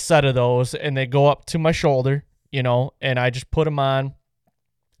a set of those, and they go up to my shoulder, and I just put them on,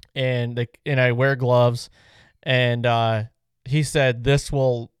 and I wear gloves, and he said this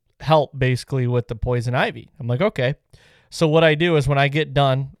will help basically with the poison ivy. I'm like, okay. So what I do is when I get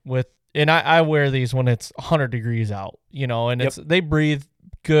done with, and I wear these when it's 100 degrees out, and they breathe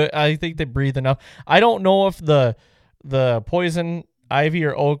good. I think they breathe enough. I don't know if the poison ivy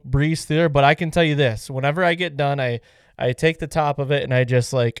or oak breathes through there, but I can tell you this: whenever I get done, I take the top of it and I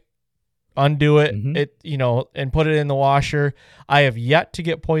just like undo it, and put it in the washer. I have yet to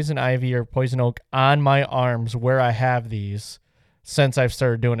get poison ivy or poison oak on my arms where I have these since I've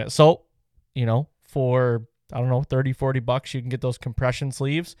started doing it. So, for, I don't know, $30-$40, you can get those compression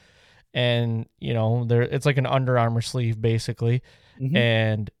sleeves, and it's like an Under Armour sleeve basically.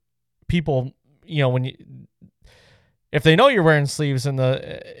 And people, if they know you're wearing sleeves in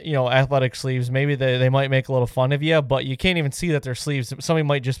the, athletic sleeves, maybe they might make a little fun of you, but you can't even see that they're sleeves. Somebody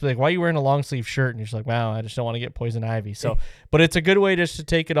might just be like, why are you wearing a long sleeve shirt? And you're just like, wow, I just don't want to get poison ivy. So, but it's a good way just to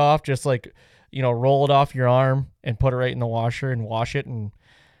take it off, just like, roll it off your arm and put it right in the washer and wash it. And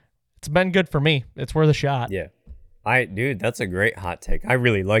it's been good for me. It's worth a shot. Yeah. Dude, that's a great hot take. I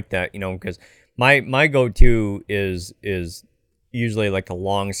really like that, because my go-to is usually like a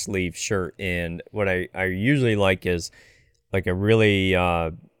long sleeve shirt, and what I usually like is like a really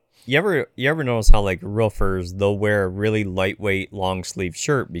you ever notice how like roofers, they'll wear a really lightweight long sleeve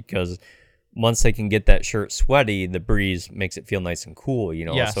shirt, because once they can get that shirt sweaty, the breeze makes it feel nice and cool,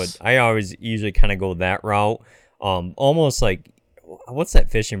 Yes. So I always usually kind of go that route, almost like, what's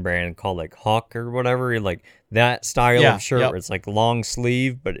that fishing brand called, like Huck or whatever, like that style of shirt where it's like long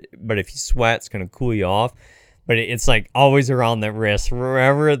sleeve, but if you sweat, it's gonna cool you off. But it's like always around the wrist,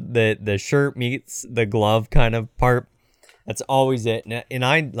 wherever the shirt meets the glove kind of part. That's always it. And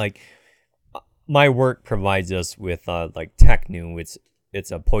I like, my work provides us with like Technu.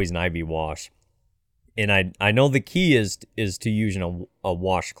 It's a poison ivy wash, and I know the key is to using a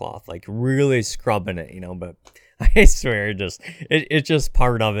washcloth, like really scrubbing it, But I swear, it's just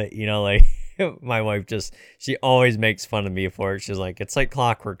part of it, like. My wife she always makes fun of me for it. She's like, it's like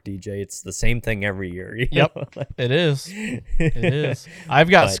clockwork, DJ. It's the same thing every year. Yep, it is. It is.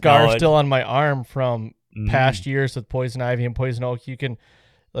 I've got scars still on my arm from past years with poison ivy and poison oak. You can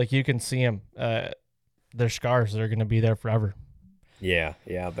see them. they're scars. They're going to be there forever. Yeah,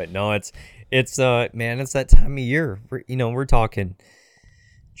 but no, it's man, it's that time of year. We're talking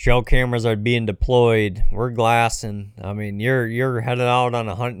trail cameras are being deployed. We're glassing. I mean, you're headed out on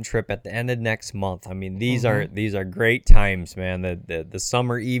a hunting trip at the end of next month. I mean, these are great times, man. The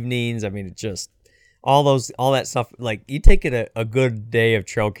summer evenings. I mean, it's just all that stuff. Like, you take it a good day of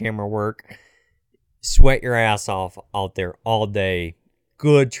trail camera work, sweat your ass off out there all day.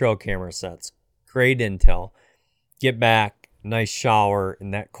 Good trail camera sets, great intel. Get back. Nice shower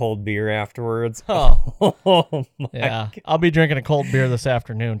and that cold beer afterwards. Oh my God. I'll be drinking a cold beer this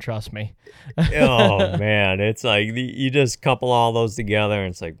afternoon, trust me. Oh man, it's like you just couple all those together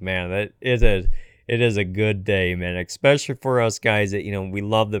and it's like, man, it is a good day, man, especially for us guys that, we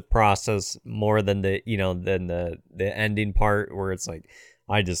love the process more than the ending part, where it's like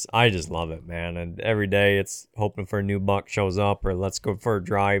I just love it, man. And every day it's hoping for a new buck shows up, or let's go for a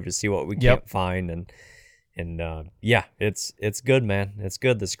drive to see what we can't find. And it's good, man. It's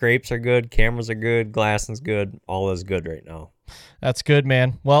good. The scrapes are good. Cameras are good. Glassing's good. All is good right now. That's good,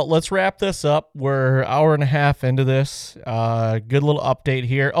 man. Well, let's wrap this up. We're an hour and a half into this. Good little update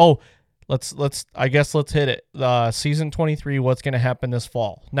here. Oh, let's hit it. Season 23, what's going to happen this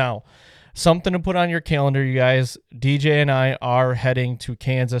fall? Now, something to put on your calendar, you guys. DJ and I are heading to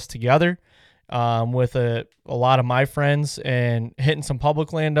Kansas together with a lot of my friends and hitting some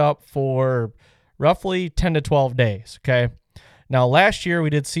public land up for roughly 10 to 12 days, okay? Now, last year we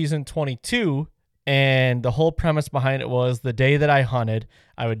did season 22, and the whole premise behind it was the day that I hunted,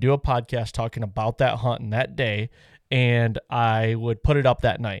 I would do a podcast talking about that hunt and that day, and I would put it up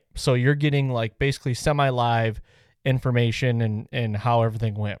that night. So you're getting like basically semi-live information and how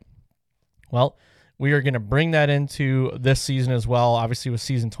everything went. Well, we are going to bring that into this season as well, obviously with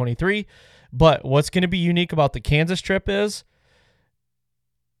season 23. But what's going to be unique about the Kansas trip is,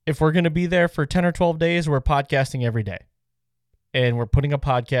 if we're going to be there for 10 or 12 days, we're podcasting every day. And we're putting a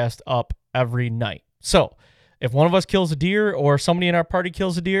podcast up every night. So if one of us kills a deer or somebody in our party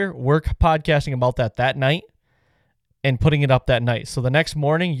kills a deer, we're podcasting about that night and putting it up that night. So the next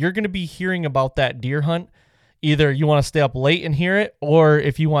morning, you're going to be hearing about that deer hunt. Either you want to stay up late and hear it, or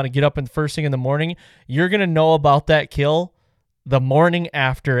if you want to get up in first thing in the morning, you're going to know about that kill the morning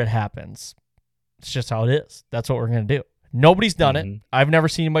after it happens. It's just how it is. That's what we're going to do. Nobody's done it. I've never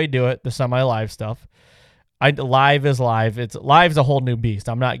seen anybody do it, the semi-live stuff. Live is live. Live's a whole new beast.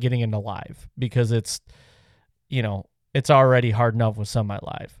 I'm not getting into live because it's already hard enough with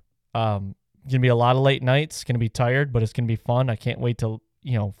semi-live. Going to be a lot of late nights. Going to be tired, but it's going to be fun. I can't wait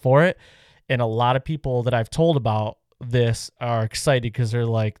for it. And a lot of people that I've told about this are excited because they're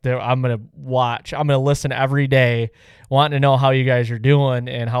like, I'm going to watch. I'm going to listen every day, wanting to know how you guys are doing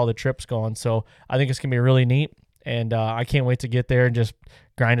and how the trip's going. So I think it's going to be really neat. And I can't wait to get there and just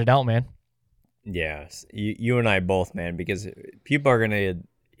grind it out, man. Yes, you and I both, man, because people are going to,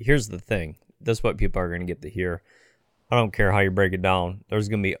 here's the thing. This is what people are going to get to hear. I don't care how you break it down. There's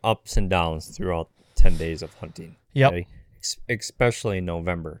going to be ups and downs throughout 10 days of hunting. Yep. Okay? Especially in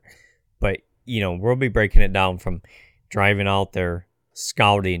November. But, we'll be breaking it down from driving out there,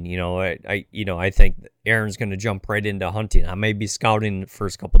 scouting. I think Aaron's going to jump right into hunting. I may be scouting the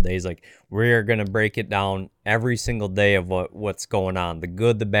first couple of days. Like, we're going to break it down every single day of what's going on, the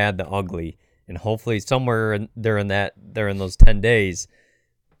good, the bad, the ugly, and hopefully somewhere during those 10 days.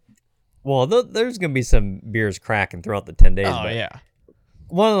 Well, there's going to be some beers cracking throughout the 10 days. Oh yeah.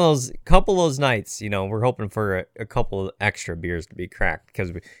 One of those, couple of those nights, we're hoping for a couple of extra beers to be cracked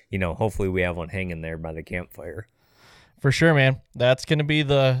because hopefully we have one hanging there by the campfire. For sure, man. That's going to be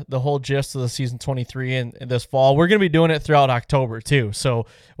the whole gist of the season 23 and this fall. We're going to be doing it throughout October too. So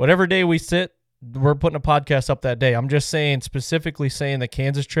whatever day we sit, we're putting a podcast up that day. I'm just specifically saying the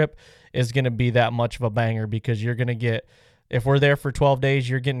Kansas trip is going to be that much of a banger because you're going to get, if we're there for 12 days,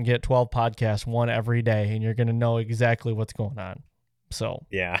 you're going to get 12 podcasts, one every day, and you're going to know exactly what's going on. So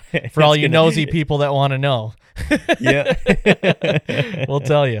yeah, for all you nosy people that want to know, yeah, we'll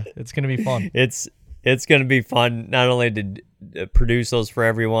tell you. It's going to be fun. It's going to be fun, not only to produce those for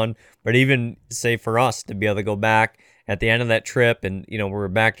everyone, but even say for us to be able to go back at the end of that trip and, we're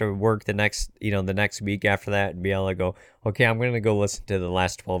back to work the next week after that and be able to go, okay, I'm going to go listen to the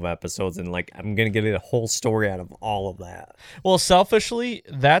last 12 episodes and I'm going to get a whole story out of all of that. Well, selfishly,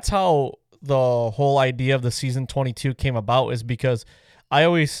 that's how the whole idea of the season 22 came about, is because I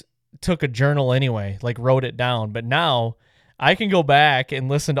always took a journal anyway, wrote it down, but now I can go back and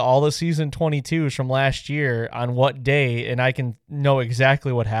listen to all the season 22s from last year on what day, and I can know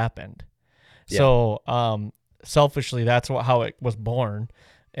exactly what happened. Yeah. So, selfishly, that's how it was born,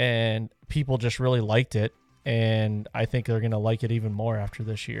 and people just really liked it, and I think they're going to like it even more after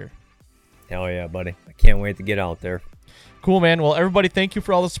this year. Hell yeah, buddy. I can't wait to get out there. Cool, man. Well, everybody, thank you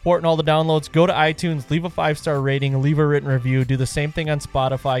for all the support and all the downloads. Go to iTunes, leave a 5-star rating, leave a written review. Do the same thing on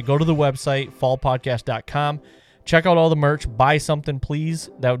Spotify. Go to the website, fallpodcast.com. Check out all the merch. Buy something, please.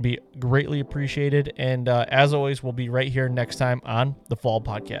 That would be greatly appreciated. And as always, we'll be right here next time on the Fall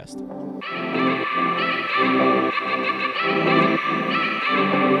Podcast.